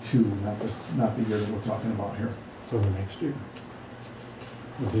 '22, not the year that we're talking about here. So the next year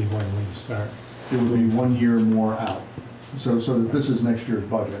would be when we start. It would be 1 year more out. So that this is next year's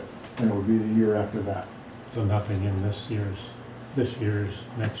budget, and it would be the year after that. So nothing in this year's, next year's,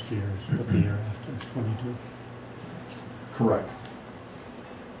 but the year after, 22. Correct.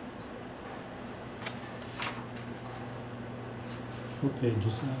 What page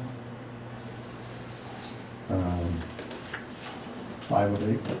is that? 5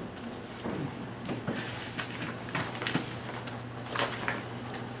 of 8.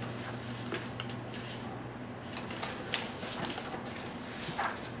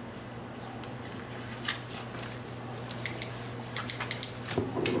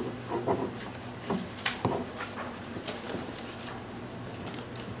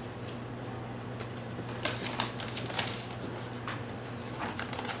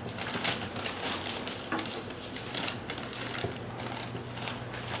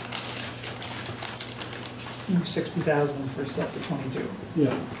 $60,000 for set to 22.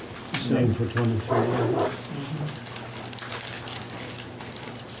 Yeah. Same for 23.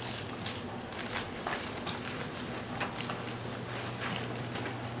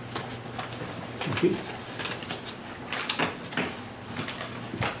 Okay.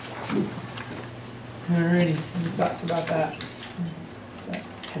 Alrighty, any thoughts about that? Is that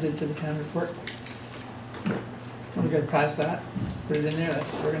headed to the town report? We're gonna pass that, put it in there, that's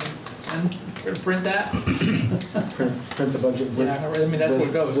what we're gonna send, we're gonna print that? Print the budget with. Yeah, I mean, that's where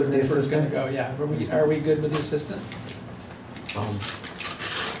it goes, with the that's where it's gonna assistant. go, yeah. Are we good with the assistant?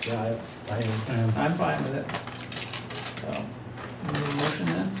 Yeah, I am. I'm fine with it. So, need a motion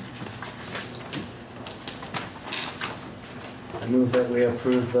then? I move that we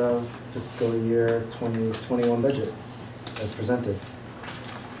approve the fiscal year 2021 budget as presented.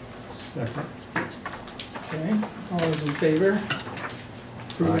 Second. Okay, all those in favor?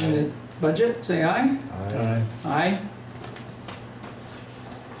 Approving the budget, say aye. Aye. Aye?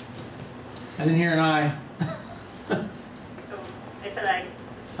 I didn't hear an aye. So I said I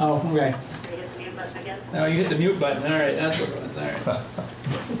Oh, okay. hit the mute button again. No, you hit the mute button, all right, that's what it was, all right.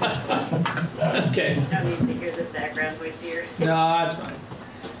 Okay, No need to hear the background voice here. no, that's fine.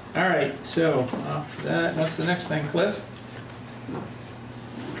 All right, so after that, what's the next thing, Cliff?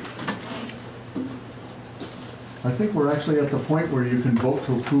 I think we're actually at the point where you can vote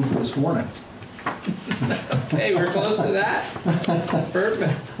to approve this warning. Hey, we're close to that.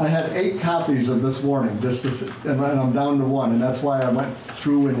 Perfect. I had 8 copies of this warning, and I'm down to 1, and that's why I went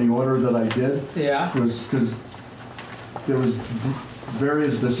through in the order that I did. Yeah. Was because there was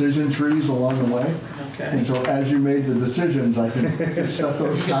various decision trees along the way. Okay. And so as you made the decisions, I could just set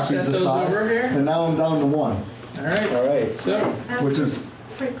those You can copies set those aside. over here? And now I'm down to 1, All right. All right. So, which is,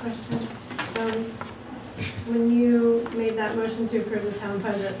 Quick question. When you made that motion to approve the town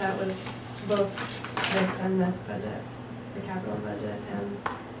budget, that was both this and this budget, the capital budget and,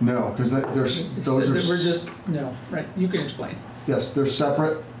 no, because those are... we're just, no, right, you can explain. Yes, they're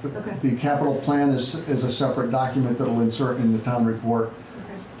separate. Okay. The capital plan is a separate document that'll insert in the town report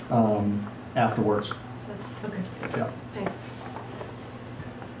okay, afterwards. okay, Yeah, thanks.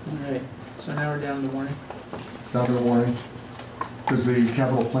 All right, so now we're down to warning. down to the warning, because the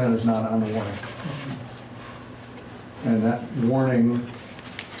capital plan is not on the warning. And that warning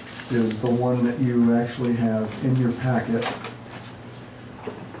is the one that you actually have in your packet.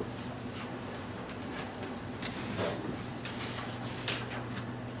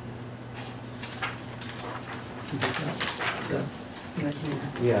 So, right here.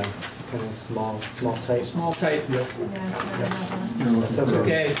 Yeah, it's kind of small type. Small type. Yeah, so I have one. You're looking That's for-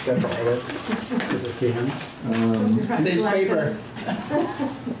 okay. Got the edits. Saves paper.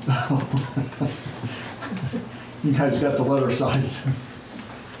 You guys got the letter size.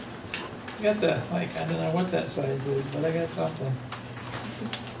 Got the, like, I don't know what that size is, but I got something.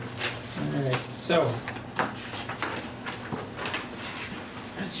 All right, so.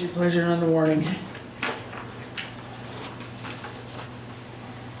 That's your pleasure on the warning.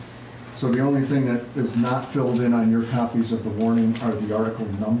 So the only thing that is not filled in on your copies of the warning are the article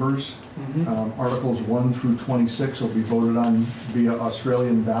numbers. Articles 1 through 26 will be voted on via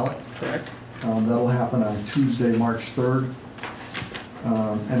Australian ballot. Correct. That'll happen on Tuesday, March 3rd.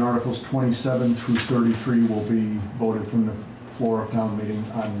 And Articles 27 through 33 will be voted from the floor of town meeting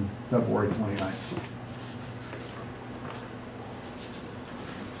on February 29th.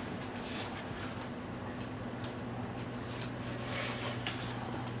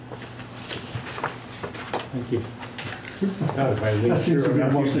 Thank you. God, if I leave That seems to be here the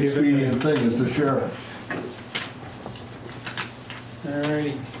enough, most you give it to me. expedient thing, is to share it. All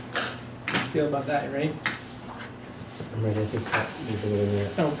righty. Feel about that, you ready? I'm ready. I think Pat needs a little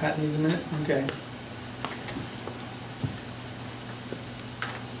minute. Oh, Pat needs a minute? Okay.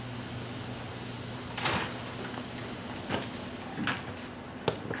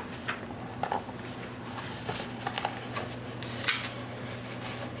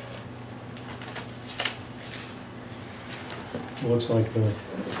 It looks like the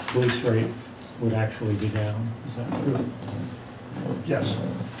police rate would actually be down. Is that true? Yes.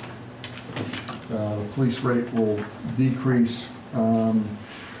 The police rate will decrease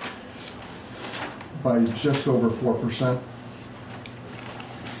by just over 4%.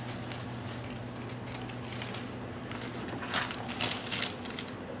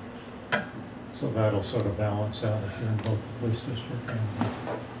 So that'll sort of balance out if you're in both the police district and,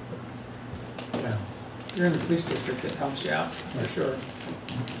 yeah. You're in the police district, it helps you out, for sure.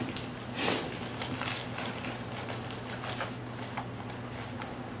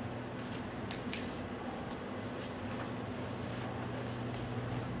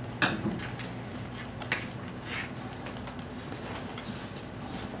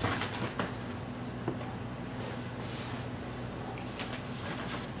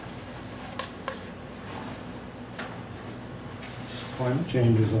 Climate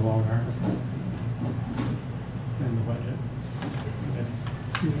change is a long article in the budget.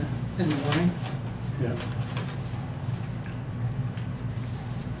 Yeah. In the morning? Yeah.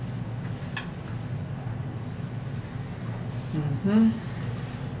 Mm-hmm.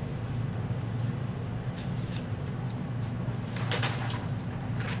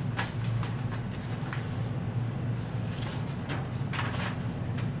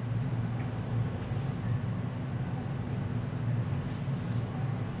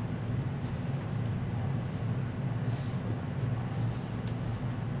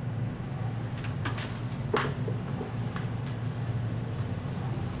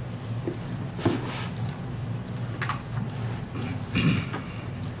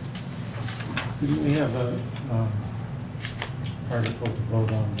 Didn't we have a article to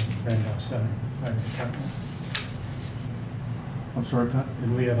vote on the Randolph Center Fire Department? I'm sorry, Pat?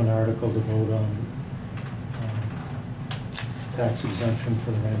 Didn't we have an article to vote on tax exemption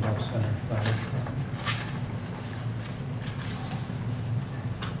for the Randolph Center Fire Department?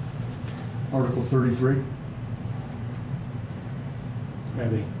 Article 33.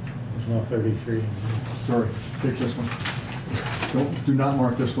 Maybe, there's no 33 in here. Sorry, take this one. Do not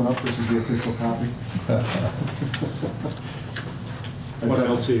mark this one up. This is the official copy. What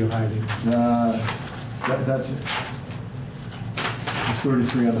else are you hiding? That's it. There's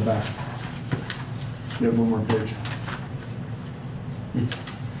 33 on the back. You have one more page.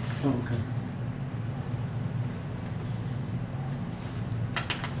 Oh, okay.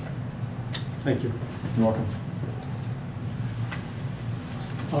 Thank you. You're welcome.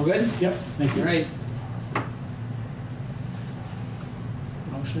 All good? Yep, thank All you. right.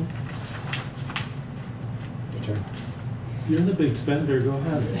 Motion? Your turn. You're the big spender, go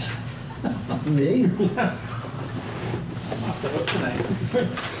ahead. Me? I'm off the hook tonight.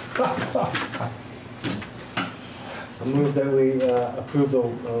 I move that we approve the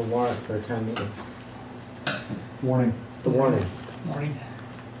warrant for a town meeting. Warning. The warning. Morning.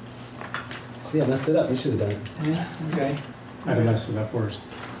 See, I messed it up. You should have done it. Yeah, okay. I messed it up worse.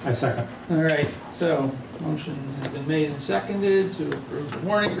 I second. All right, so motion has been made and seconded to approve the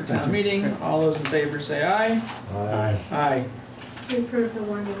warning for town meeting. All those in favor say aye. Aye. Aye. To approve the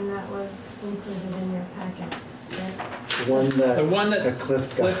warning that was included in your packet, right? The one The that one that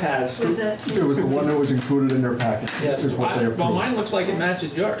Cliff's got. Cliff has. With the, It was the one that was included in their packet. Yes, Is what they approved. well, mine looks like it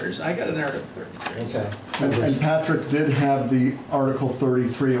matches yours. I got an Article 33. Okay. And Patrick did have the Article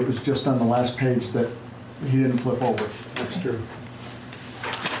 33. It was just on the last page that he didn't flip over. That's true.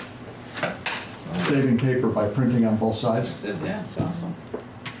 Saving paper by printing on both That's sides. it, yeah, it's awesome.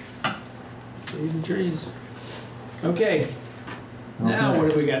 Saving trees. Okay, now Okay.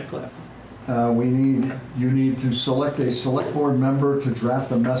 what do we got, Cliff? You need to select a select board member to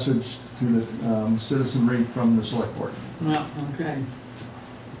draft a message to the citizenry from the select board. Well, okay.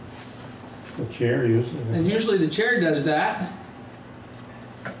 The chair usually. And usually the chair does that.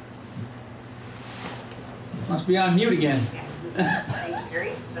 Must be on mute again. Thanks,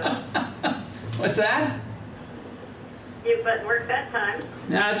 Gary. So, What's that? your button worked that time.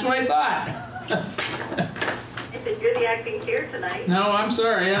 That's what I thought. I said you're the acting chair tonight. No, I'm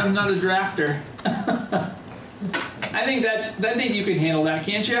sorry, I'm not a drafter. I think you can handle that,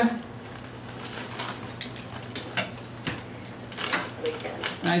 can't you? We can.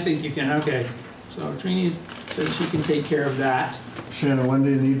 I think you can, okay. So Trini says she can take care of that. Shannon, when do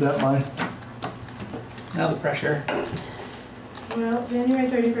you need that by? Now the pressure. well, January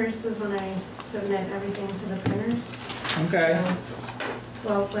 31st is when I submit everything to the printers. Okay. So,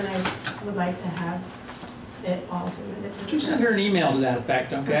 well, when I would like to have it all submitted to the Would you send her an email to that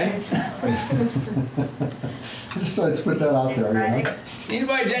effect, okay? Just so let's put that out there, you know? Friday. Need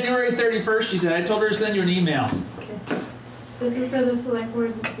by January 31st, she said. I told her to send you an email. Okay. This is for the select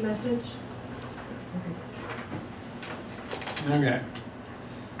board message. Okay.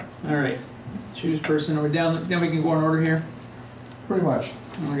 All right. Choose person. Are we down? Now we can go in order here? Pretty much.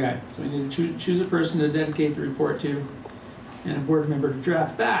 Okay. So we need to choose a person to dedicate the report to and a board member to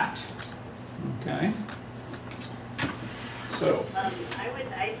draft that. Okay. So, I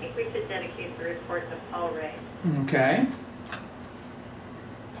think we should dedicate the report to Paul Ray. okay.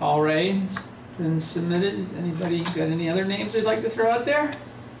 Paul Ray's been submitted. Has anybody got any other names they'd like to throw out there? I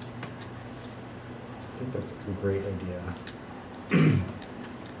think that's a great idea.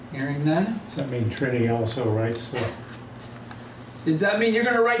 Hearing none. Does that mean Trinity also writes the? Does that mean you're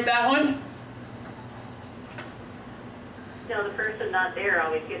going to write that one? No, the person not there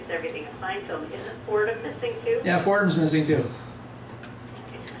always gets everything assigned to them. Isn't Fordham missing too? Yeah, Fordham's missing too.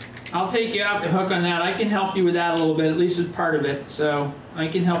 I'll take you off the hook on that. I can help you with that a little bit, at least as part of it. So I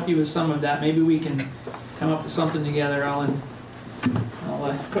can help you with some of that. Maybe we can come up with something together. I'll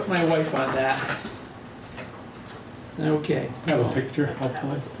put my wife on that. Okay. Have a picture,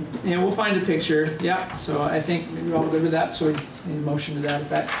 hopefully. Yeah, we'll find a picture. Yep. So I think we're all good with that. So we need a motion to that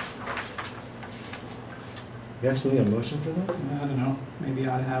effect. You actually need a motion for that? I don't know. Maybe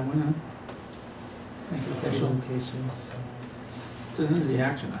I ought to have one, huh? Make it official. Locations. It's under the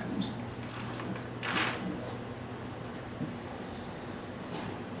action items.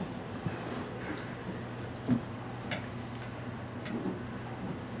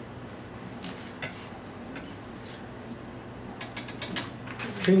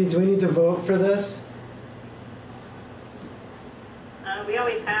 Trini, do we need to vote for this? We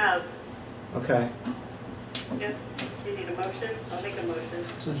always have. Okay. Yes. Do you need a motion? I'll make a motion.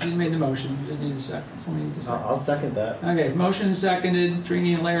 So she made the motion. Just needs a second. Somebody needs a second. I'll second that. Okay, motion seconded,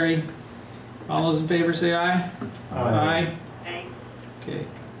 Trini and Larry. All those in favor say aye. Aye. Okay. Okay.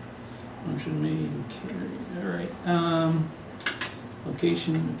 Motion made and carried. All right.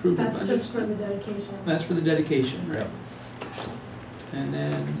 Location approved. That's just for the dedication. That's for the dedication, right? And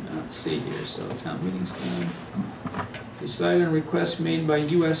then, let's see here, so town meeting's done. Decide on requests made by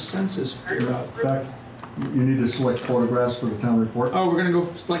US Census Bureau. Back, you need to select photographs for the town report. Oh, we're gonna go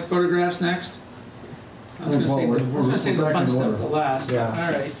select photographs next? I was Well, gonna save the we're back fun in stuff order. to last. Yeah.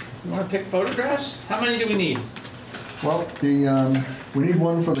 All right, you wanna pick photographs? How many do we need? Well, we need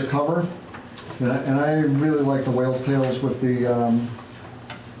one for the cover, and I really like the whale's tails with the,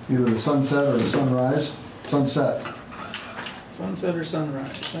 either the sunset or the sunrise. Sunset. Sunset or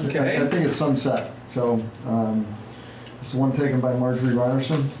sunrise? I Okay. think it's sunset. So, it's the one taken by Marjorie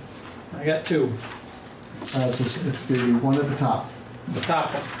Ryerson. I got two. It's the one at the top, The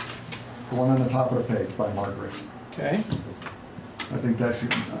top one. the one on the top of the page by Margaret. Okay. I think that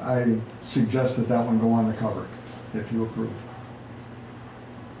should, I suggest that that one go on the cover, if you approve.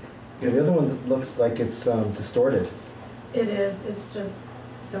 Yeah, the other one looks like it's distorted. It is, it's just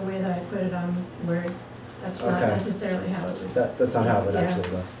the way that I put it on Word. That's not Okay. necessarily how it would. That's not how it Yeah. actually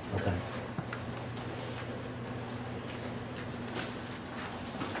looked. Okay.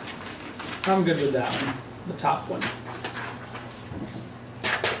 I'm good with that one, the top one.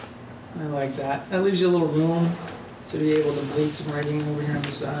 I like that. That leaves you a little room to be able to bleed some writing over here on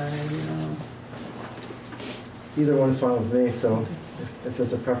the side, you know. Either one's fine with me, so if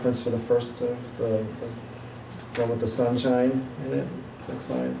there's a preference for the first of the one with the sunshine in it, that's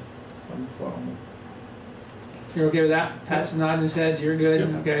fine. I'm fine. You're okay with that? Pat's nodding his head, you're good,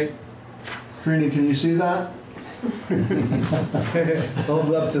 okay. Trini, can you see that? Hold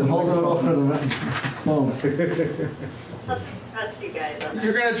it up to the Hold it over microphone. to the phone. Trust you guys on that.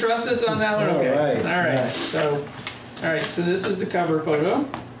 You're gonna trust us on that one, All okay? right. All right, Yeah. so, all right, so this is the cover photo.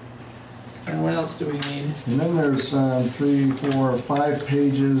 And what else do we need? And then there's 3, 4, 5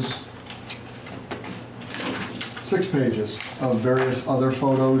 pages, 6 pages of various other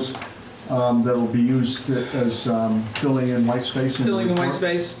photos that will be used as filling in white space. In the Filling in white report.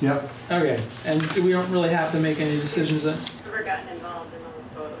 space? Yep. Okay, and we don't really have to make any decisions then? Never gotten involved in those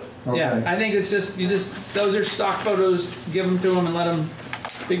photos. Okay. Yeah, I think it's just, those are stock photos, give them to them and let them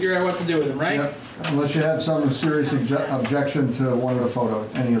figure out what to do with them, right? Yep. Unless you have some serious objection to one of the photos,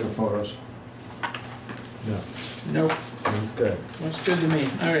 any of the photos. No, Nope, sounds good. looks good to me.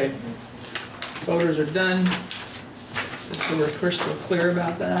 All right, photos are done. Just so we're crystal clear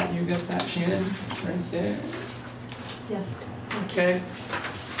about that, you got that, Shannon, right there. Yes. Okay.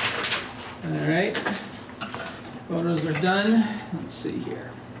 All right. Photos are done. Let's see here.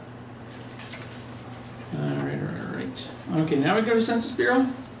 All right. Okay, now we go to Census Bureau.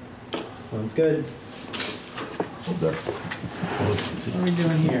 Sounds good. What are we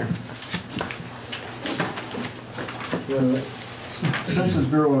doing here? The Census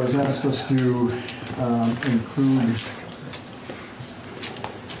Bureau has asked us to include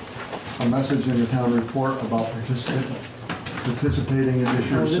a message in the town report about participating in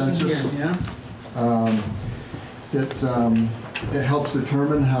this Oh, year's this one census. here, yeah? It helps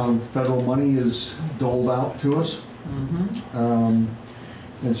determine how federal money is doled out to us. Mm-hmm.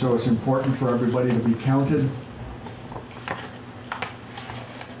 And so it's important for everybody to be counted.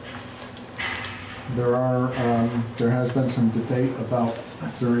 There has been some debate about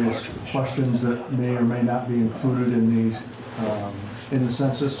various questions that may or may not be included in these, in the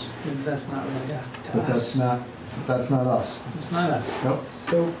census, That's not really up to but us. that's not us. It's not us. Nope.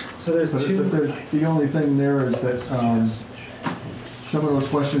 So there's But two. the only thing there is that some of those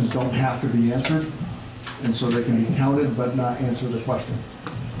questions don't have to be answered, and so they can be counted but not answer the question.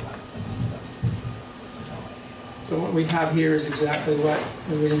 So what we have here is exactly what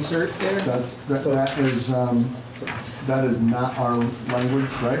we would insert there? That is not our language,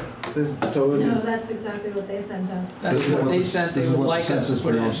 right? No, that's exactly what they sent us. That's This is what what they the- sent, they this is would what like the us to Census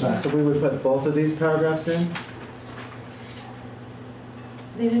put Bureau in. sent. So we would put both of these paragraphs in?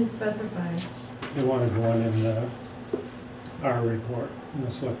 They didn't specify. They wanted one in our report, in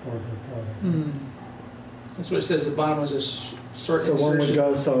the select board report. Hmm. That's what it says, the bottom was a short So one would insertion.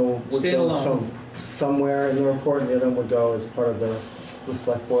 go, Standalone. somewhere in the report, and the other one would go as part of the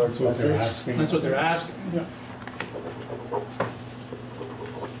select board That's what they're message. asking. That's what they're asking.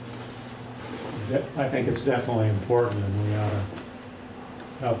 I think it's definitely important, and we ought to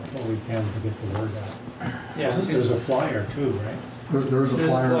help what we can to get the word out. Yeah, it There's seems- a flyer too, right? There's a There's a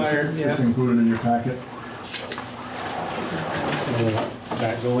flyer flyer, that's yeah. included in your packet. Will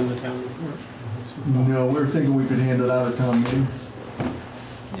that go in the town report? What's the thought? No, we were thinking we could hand it out at town meeting.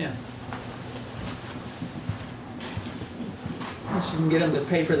 yeah. Unless you can get them to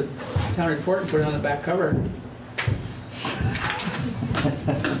pay for the town report and put it on the back cover.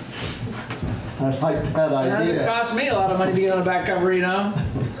 I like that It idea. cost me a lot of money to get on the back cover, you know?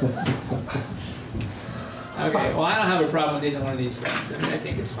 Okay, well, I don't have a problem with either one of these things. I mean, I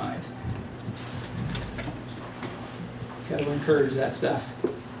think it's fine. Gotta encourage that stuff.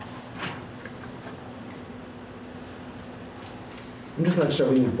 I'm just not sure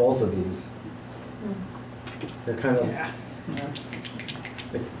we need both of these. They're kind of, Yeah.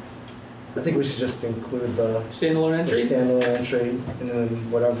 I think we should just include the Standalone entry? standalone entry and then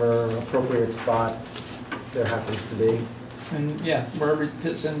whatever appropriate spot there happens to be, And yeah, wherever it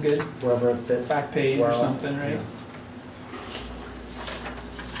fits in good, wherever it fits. back page or well. something, right?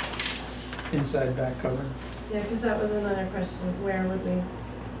 Yeah. Inside back cover. Yeah, because that was another question, where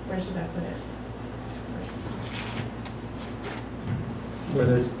should I put it? Where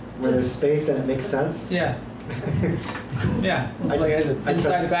there's space and it makes sense. Yeah. Yeah, it's like I said, I inside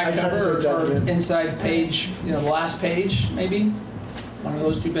trust- back I trust cover your or judgment. inside page, the last page, maybe? One of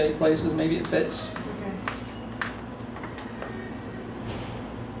those two big places, maybe it fits. Okay.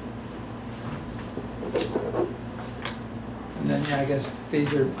 And then, yeah, I guess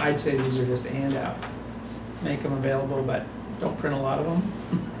I'd say these are just a handout. Make them available, but don't print a lot of them.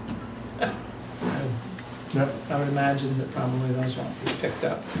 Yep. I would imagine that probably those won't be picked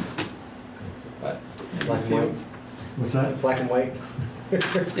up. But maybe Black a and few. white. What's that? Black and white.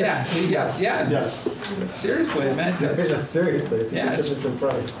 Yeah, yeah. Yes. Seriously, I meant that's. Seriously, it's a Yeah, big it's- difference in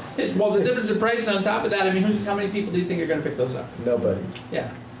price. Well, the difference in price, and on top of that, I mean, how many people do you think are gonna pick those up? Nobody. Yeah,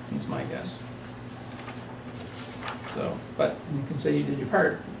 that's my guess. So, but you can say you did your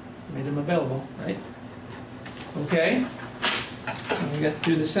part, made them available, right? Okay. And we got to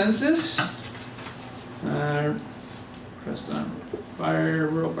do the census. Request on fire,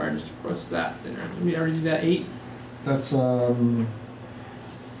 rural fire district, what's that? Did we already do that, 8? That's, that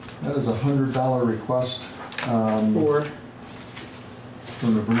is a $100 request. 4?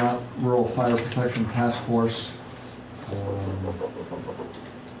 From the Vermont Rural Fire Protection Task Force.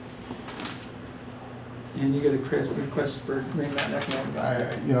 And you got a request for Green Mountain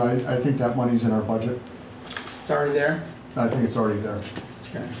Economic. I think that money's in our budget. It's already there? I think it's already there.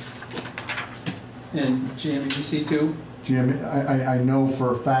 Okay. And GMEDC too? I know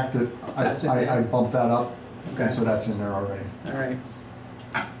for a fact that That's in there. I bumped that up, Okay. and so that's in there already. All right.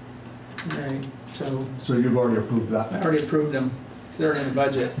 All right, so So you've already approved I that. already approved them. They're in the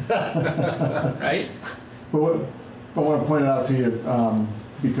budget. Right? But I want to point it out to you,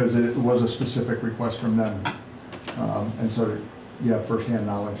 because it was a specific request from them. And so that you have firsthand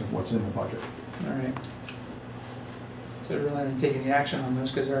knowledge of what's in the budget. All right. So we're really not taking the action on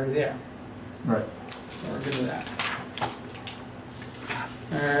those because they're already there. Right. So we're good with that.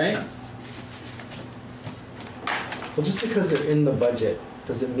 All right. Well, just because they're in the budget,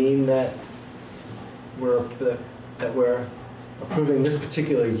 does it mean that we're approving this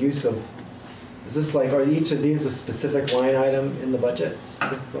particular use of, is this like, are each of these a specific line item in the budget?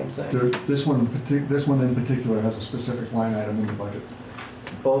 That's what I'm saying. This one in particular has a specific line item in the budget.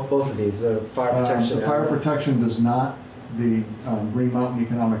 Both of these, the fire protection. The fire and protection does not, the Green Mountain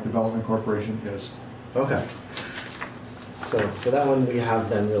Economic Development Corporation is. Okay. So that one we have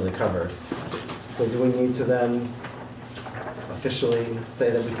then really covered. So do we need to then officially say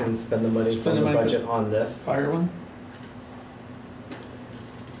that we can spend the money Spend from the the money for- budget on this? Fire one?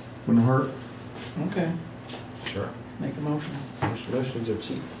 Wouldn't hurt. Okay. Sure. Make a motion. Motions are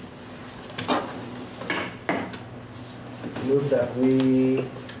cheap. Move that we,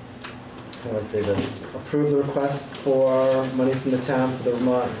 how do I say this, approve the request for money from the town for the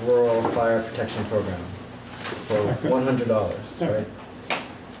Vermont Rural Fire Protection Program for $100, right?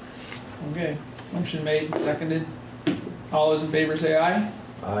 Okay. Motion made, seconded. All those in favor say aye.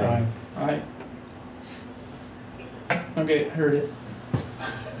 Aye. Aye. Okay, heard it.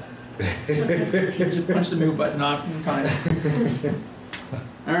 Just punch the move button off in time.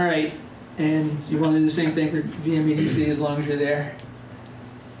 All right, and you want to do the same thing for GMEDC as long as you're there?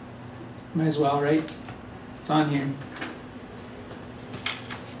 Might as well, right? It's on here.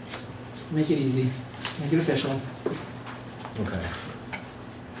 Make it easy. Make it official. Okay.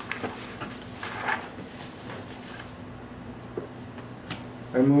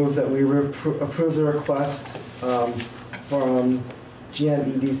 I move that we approve the request from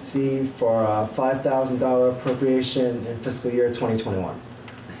GMEDC for a $5,000 appropriation in fiscal year 2021.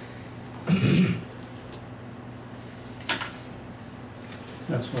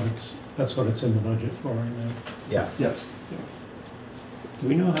 That's what it's in the budget for right now. Yes. Yes. Do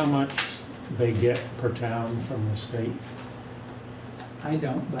we know how much they get per town from the state? I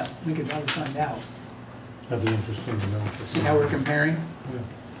don't, but we could probably find out. That'd be interesting to know. See how we're comparing? Yeah.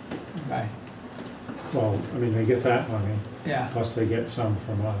 Okay. Well, I mean, they get that money, Yeah, plus they get some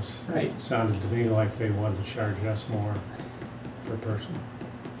from us. right, It sounded to me like they wanted to charge us more per person.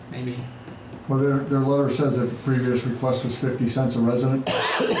 maybe. Well, their letter says that the previous request was 50 cents a resident,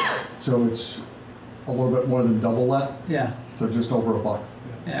 so it's a little bit more than double that, Yeah, so just over $1.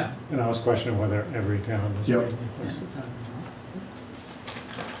 yeah. And I was questioning whether every town was. Yep. requested that.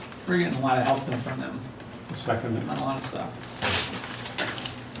 We're getting a lot of help from them Second. on a lot of stuff.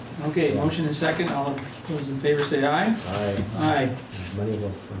 Okay, motion and second. All those in favor say aye. Aye. Aye. Money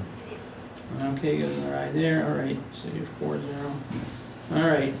well spent. Okay, got an aye there. All right, so you're 4-0. All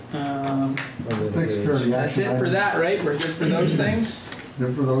right, Takes care of the that's action it for item. that, right? We're good for those things?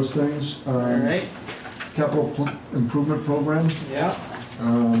 Good for those things. All right, Capital Improvement Program. yeah,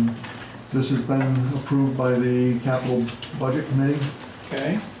 This has been approved by the Capital Budget Committee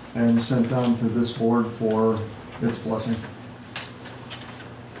okay. and sent on to this board for its blessing.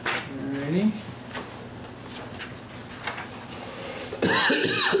 Alrighty.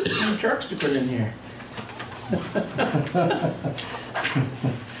 How many trucks to put in here?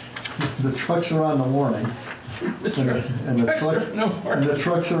 The trucks are on the warning. And the trucks, are no more. and the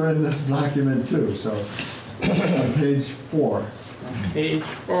trucks are in this document too, so on page 4. Page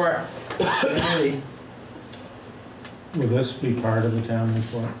 4. Alrighty. Will this be part of the town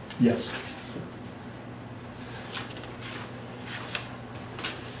report? Yes.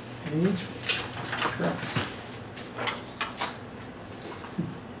 Page trucks.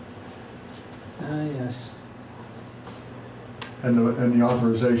 Yes. And the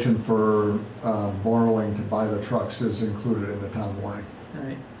authorization for borrowing to buy the trucks is included in the town warning.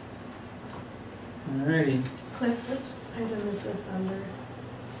 Alright. Alrighty. Cliff, which item is this under?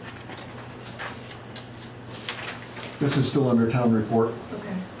 This is still under town report.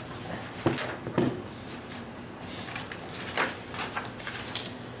 Okay.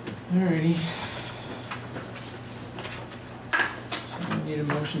 Alrighty. So we need a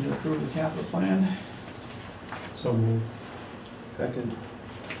motion to approve the capital plan. So moved. Second.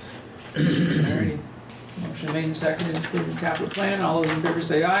 Alrighty. Motion made and seconded to approve the capital plan. All those in favor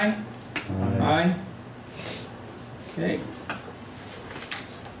say aye. Aye. Okay.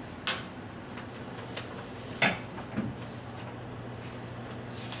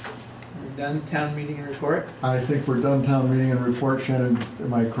 We're done, town meeting and report. I think we're done town meeting and report. Shannon,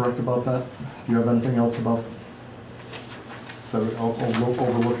 am I correct about that? Do you have anything else about, that I'll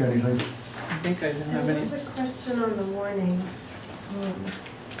overlook anything? I think I didn't have There any. was a question on the warning.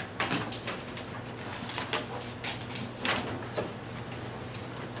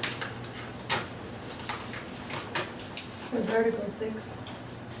 It was Article 6.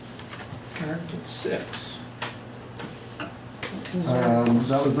 Article 6. That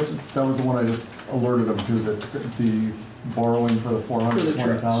was the one I just alerted them to, that the borrowing for the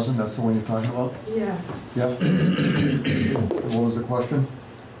 420,000, that's the one you're talking about? Yeah. Yep. What was the question?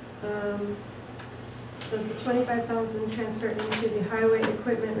 Does the 25,000 transfer into the highway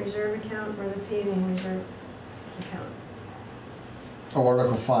equipment reserve account or the paving reserve account? Oh,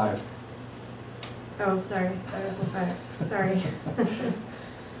 Article 5. Oh, sorry, Article 5, sorry.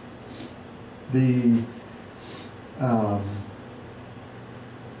 The,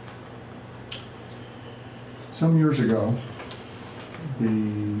 some years ago,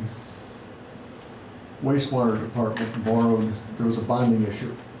 the wastewater department borrowed, there was a bonding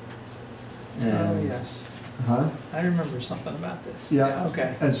issue. Oh, And- yes. Huh? I remember something about this. Yeah.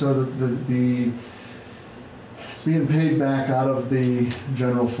 Okay. And so the it's being paid back out of the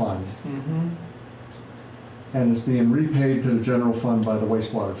general fund, Mm-hmm. and it's being repaid to the general fund by the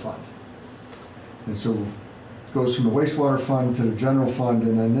wastewater fund. And so it goes from the wastewater fund to the general fund,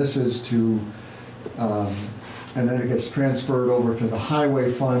 and then this is to, and then it gets transferred over to the highway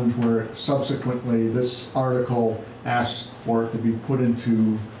fund, where subsequently this article asks for it to be put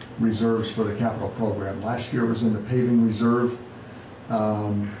into reserves for the capital program. Last year it was in the paving reserve.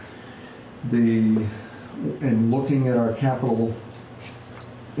 In looking at our capital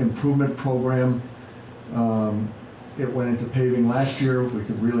improvement program, it went into paving last year. We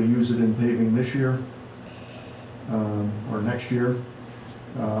could really use it in paving this year, or next year.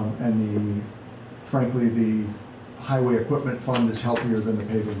 And frankly, the highway equipment fund is healthier than the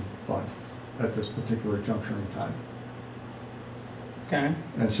paving fund at this particular juncture in time. Okay.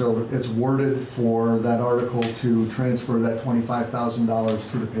 And so it's worded for that article to transfer that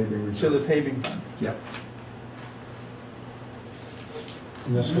 $25,000 to the paving To reserve. the paving fund. Yep.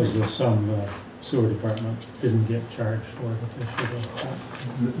 And this was the sum the sewer department didn't get charged for that they should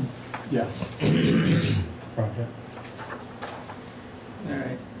have Yeah. project. All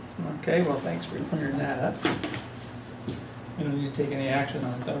right. Okay, well, thanks for clearing that up. We don't need to take any action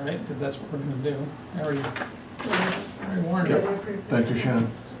on it though, right? Because that's what we're gonna do. I already warned Yep. you. Thank you, Shannon.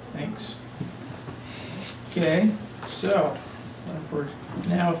 Thanks. Okay, so, We're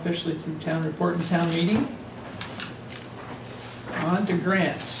now officially through town report and town meeting. On to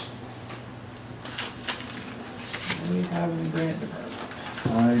grants. What do we have in the grant department?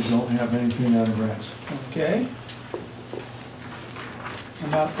 I don't have anything on grants. Okay.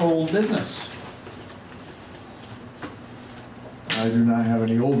 About old business. I do not have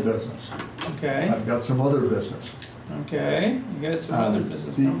any old business. Okay, I've got some other business. okay, you got some other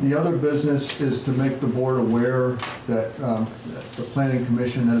business. The other business is to make the board aware that the planning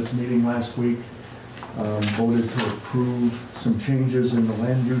commission at its meeting last week voted to approve some changes in the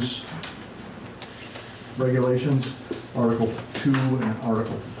land use regulations, Article 2 and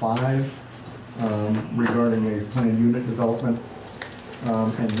Article 5, regarding a planned unit development.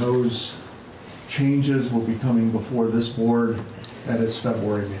 And those changes will be coming before this board at its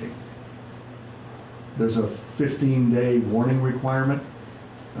February meeting. There's a 15-day warning requirement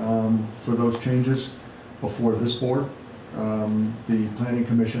for those changes before this board. The Planning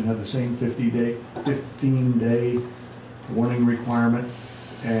Commission had the same 15-day warning requirement,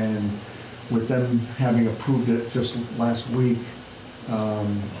 and with them having approved it just last week,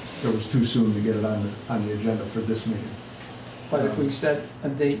 it was too soon to get it on the agenda for this meeting. But if we set a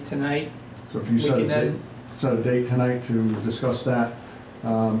date tonight, So if you set a date tonight to discuss that,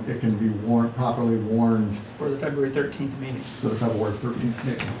 it can be properly warned for the February 13th meeting. for the February 13th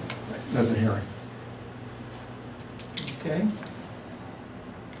meeting as a hearing. Okay,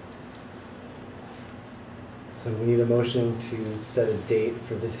 So we need a motion to set a date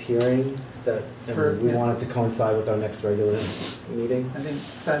for this hearing and we Yeah. want it to coincide with our next regular meeting. I think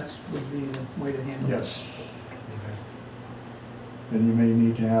that would be the way to handle Yes. this. And you may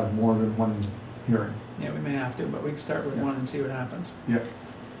need to have more than one hearing. Yeah, we may have to, but we can start with one and see what happens. Yep.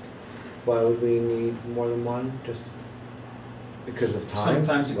 Why would we need more than one? Just because of time?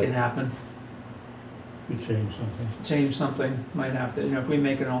 Sometimes it can Like- happen. We changed something. Change something, might have to, if we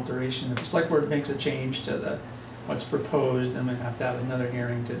make an alteration, if the select board makes a change to what's proposed, then we have to have another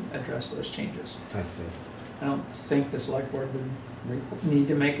hearing to address those changes. I see. I don't think the select board would need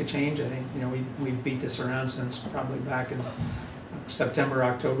to make a change. I think, we beat this around since probably back in September,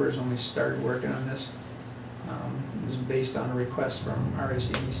 October is when we started working on this. It was based on a request from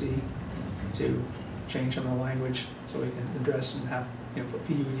RACEC to change some of the language so we can address and have, put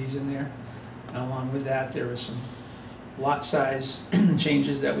PUDs in there. And along with that, there was some lot size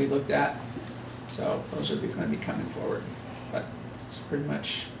changes that we looked at. So those are going to be coming forward. But it's pretty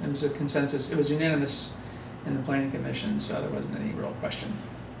much, it was a consensus, it was unanimous in the planning commission, so there wasn't any real question.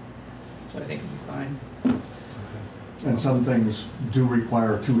 So I think it'll be fine. And some things do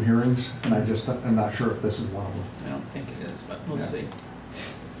require 2 hearings, and I'm not sure if this is one of them. I don't think it is, but we'll Yeah. see.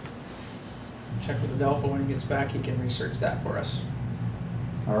 Check with Adelpha when he gets back, he can research that for us.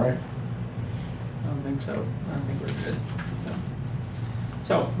 All right? I don't think so. I don't think we're good. No.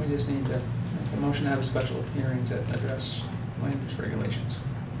 So we just need to make a motion to have a special hearing to address land use regulations.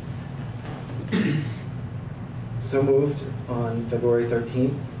 So moved on February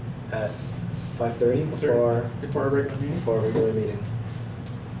 13th at 5:30 before Before our regular meeting? our regular meeting.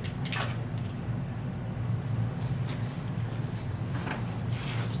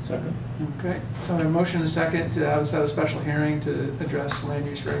 Second. Okay, so a motion and a second to have set a special hearing to address land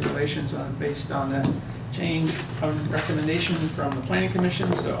use regulations based on the change of recommendation from the planning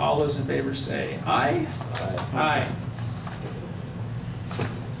commission. So all those in favor say aye. Aye.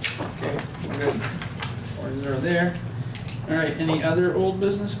 Okay, we're good. 4-0 there. All right, any other old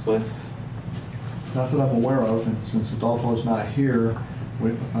business, Cliff? Not that I'm aware of, and since Adolfo's not here,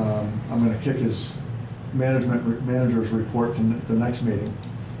 I'm going to kick his manager's report to the next meeting.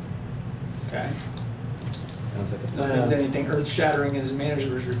 Okay. Sounds like a If there's plan. anything earth-shattering in his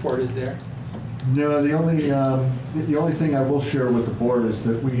manager's report, is there? No, the only thing I will share with the board is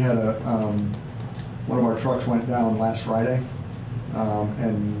that we had one of our trucks went down last Friday,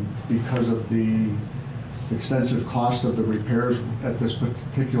 and because of the extensive cost of the repairs at this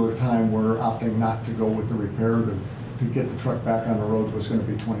particular time, we're opting not to go with the repair. To get the truck back on the road was going to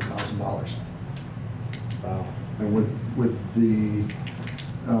be $20,000. Wow. And with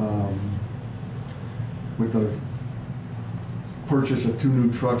the purchase of 2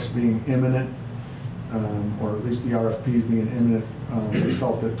 new trucks being imminent, or at least the RFPs being imminent, we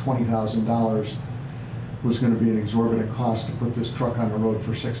felt that $20,000 was going to be an exorbitant cost to put this truck on the road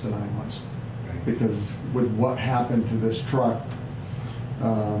for 6 to 9 months. Because with what happened to this truck,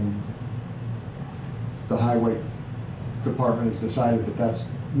 the highway department has decided that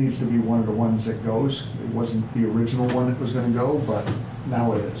needs to be one of the ones that goes. It wasn't the original one that was going to go, but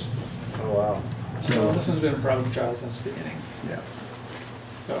now it is. Oh, wow. So this one's been a problem, Charles, since the beginning. Yeah.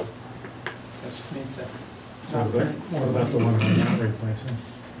 So just need to What about the one we're not replacing?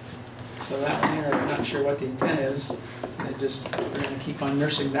 So that one here, I'm not sure what the intent is. We're gonna keep on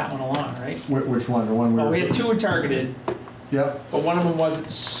nursing that one along, right? Which one? The one we Well, were... we had two targeted, Yep, but one of them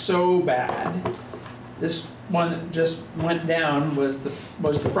wasn't so bad. This one that just went down was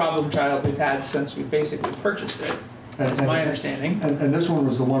the problem child we've had since we basically purchased it. That's my understanding. and this one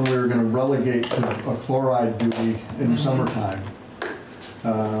was the one we were gonna relegate to a chloride duty in the summertime.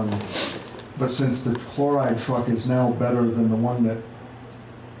 But since the chloride truck is now better than the one that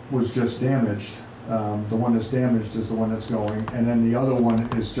was just damaged, the one that's damaged is the one that's going, and then the other one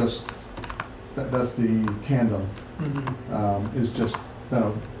is just, that's the tandem, is just been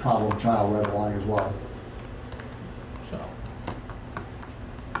a problem child right along as well. So,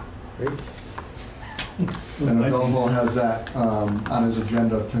 Great. And Adolfo has that on his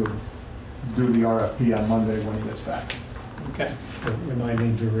agenda to do the RFP on Monday when he gets back. okay. But we might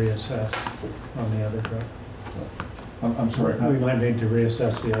need to reassess on the other truck. I'm sorry, Pat? We might need to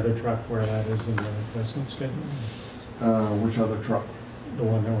reassess the other truck where that is in the replacement statement. Which other truck? The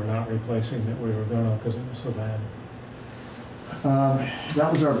one that we're not replacing that we were gonna, because it was so bad.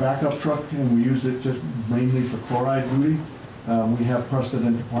 That was our backup truck, and we used it just mainly for chloride duty. We have pressed it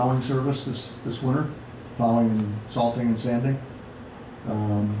into plowing service this winter, plowing and salting and sanding.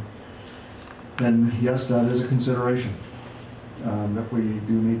 And yes, that is a consideration, that we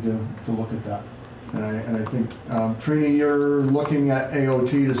do need to look at that. And I think, Trini, you're looking at AOT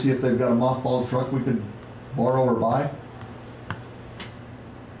to see if they've got a mothballed truck we could borrow or buy?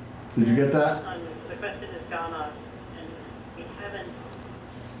 Did you get that? The question has gone up, and we haven't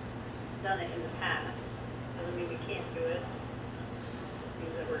done it in the past. Doesn't mean we can't do it.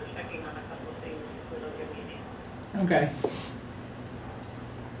 Means that we're checking on a couple of things for those meetings. Okay.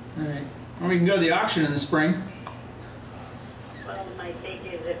 All right. Well, we can go to the auction in the spring. Well, my take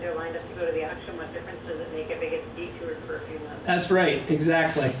is if they're lined up to go to the auction, what difference does it make if it gets detoured for a few months? That's right,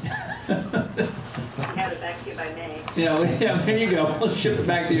 exactly. Have it back to you by May. Yeah, there you go. We'll ship it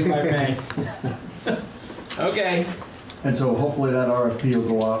back to you by May. Okay. And so hopefully that RFP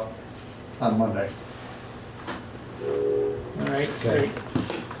will go out on Monday. All right, great.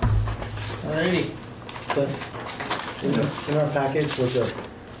 All righty. Cliff, in our package was a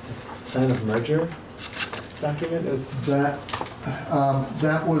sign of merger document.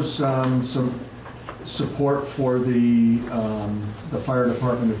 That was some support for the fire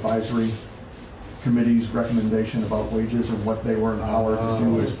department advisory committee's recommendation about wages and what they were empowered to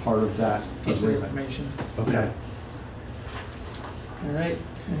do as part of that Piece of agreement. information. Okay. All right.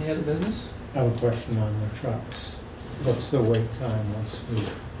 Any other business? I have a question on the trucks. What's the wait time once we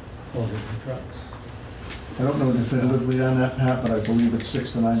order the trucks? I don't know definitively on that, Pat, but I believe it's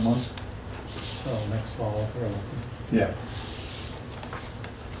 6 to 9 months. So next fall, if we're looking. Yeah.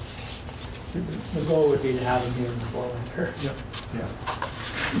 The goal would be to have them here before winter. Yep. Yeah.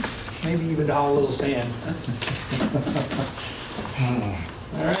 Maybe even to haul a little sand.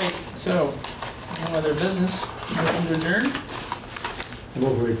 All right, so, no other business. Motion to adjourn?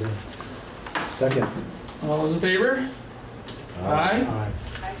 Move we adjourn. Second. All those in favor? Aye.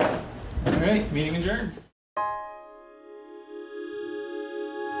 Aye. All right, meeting adjourned.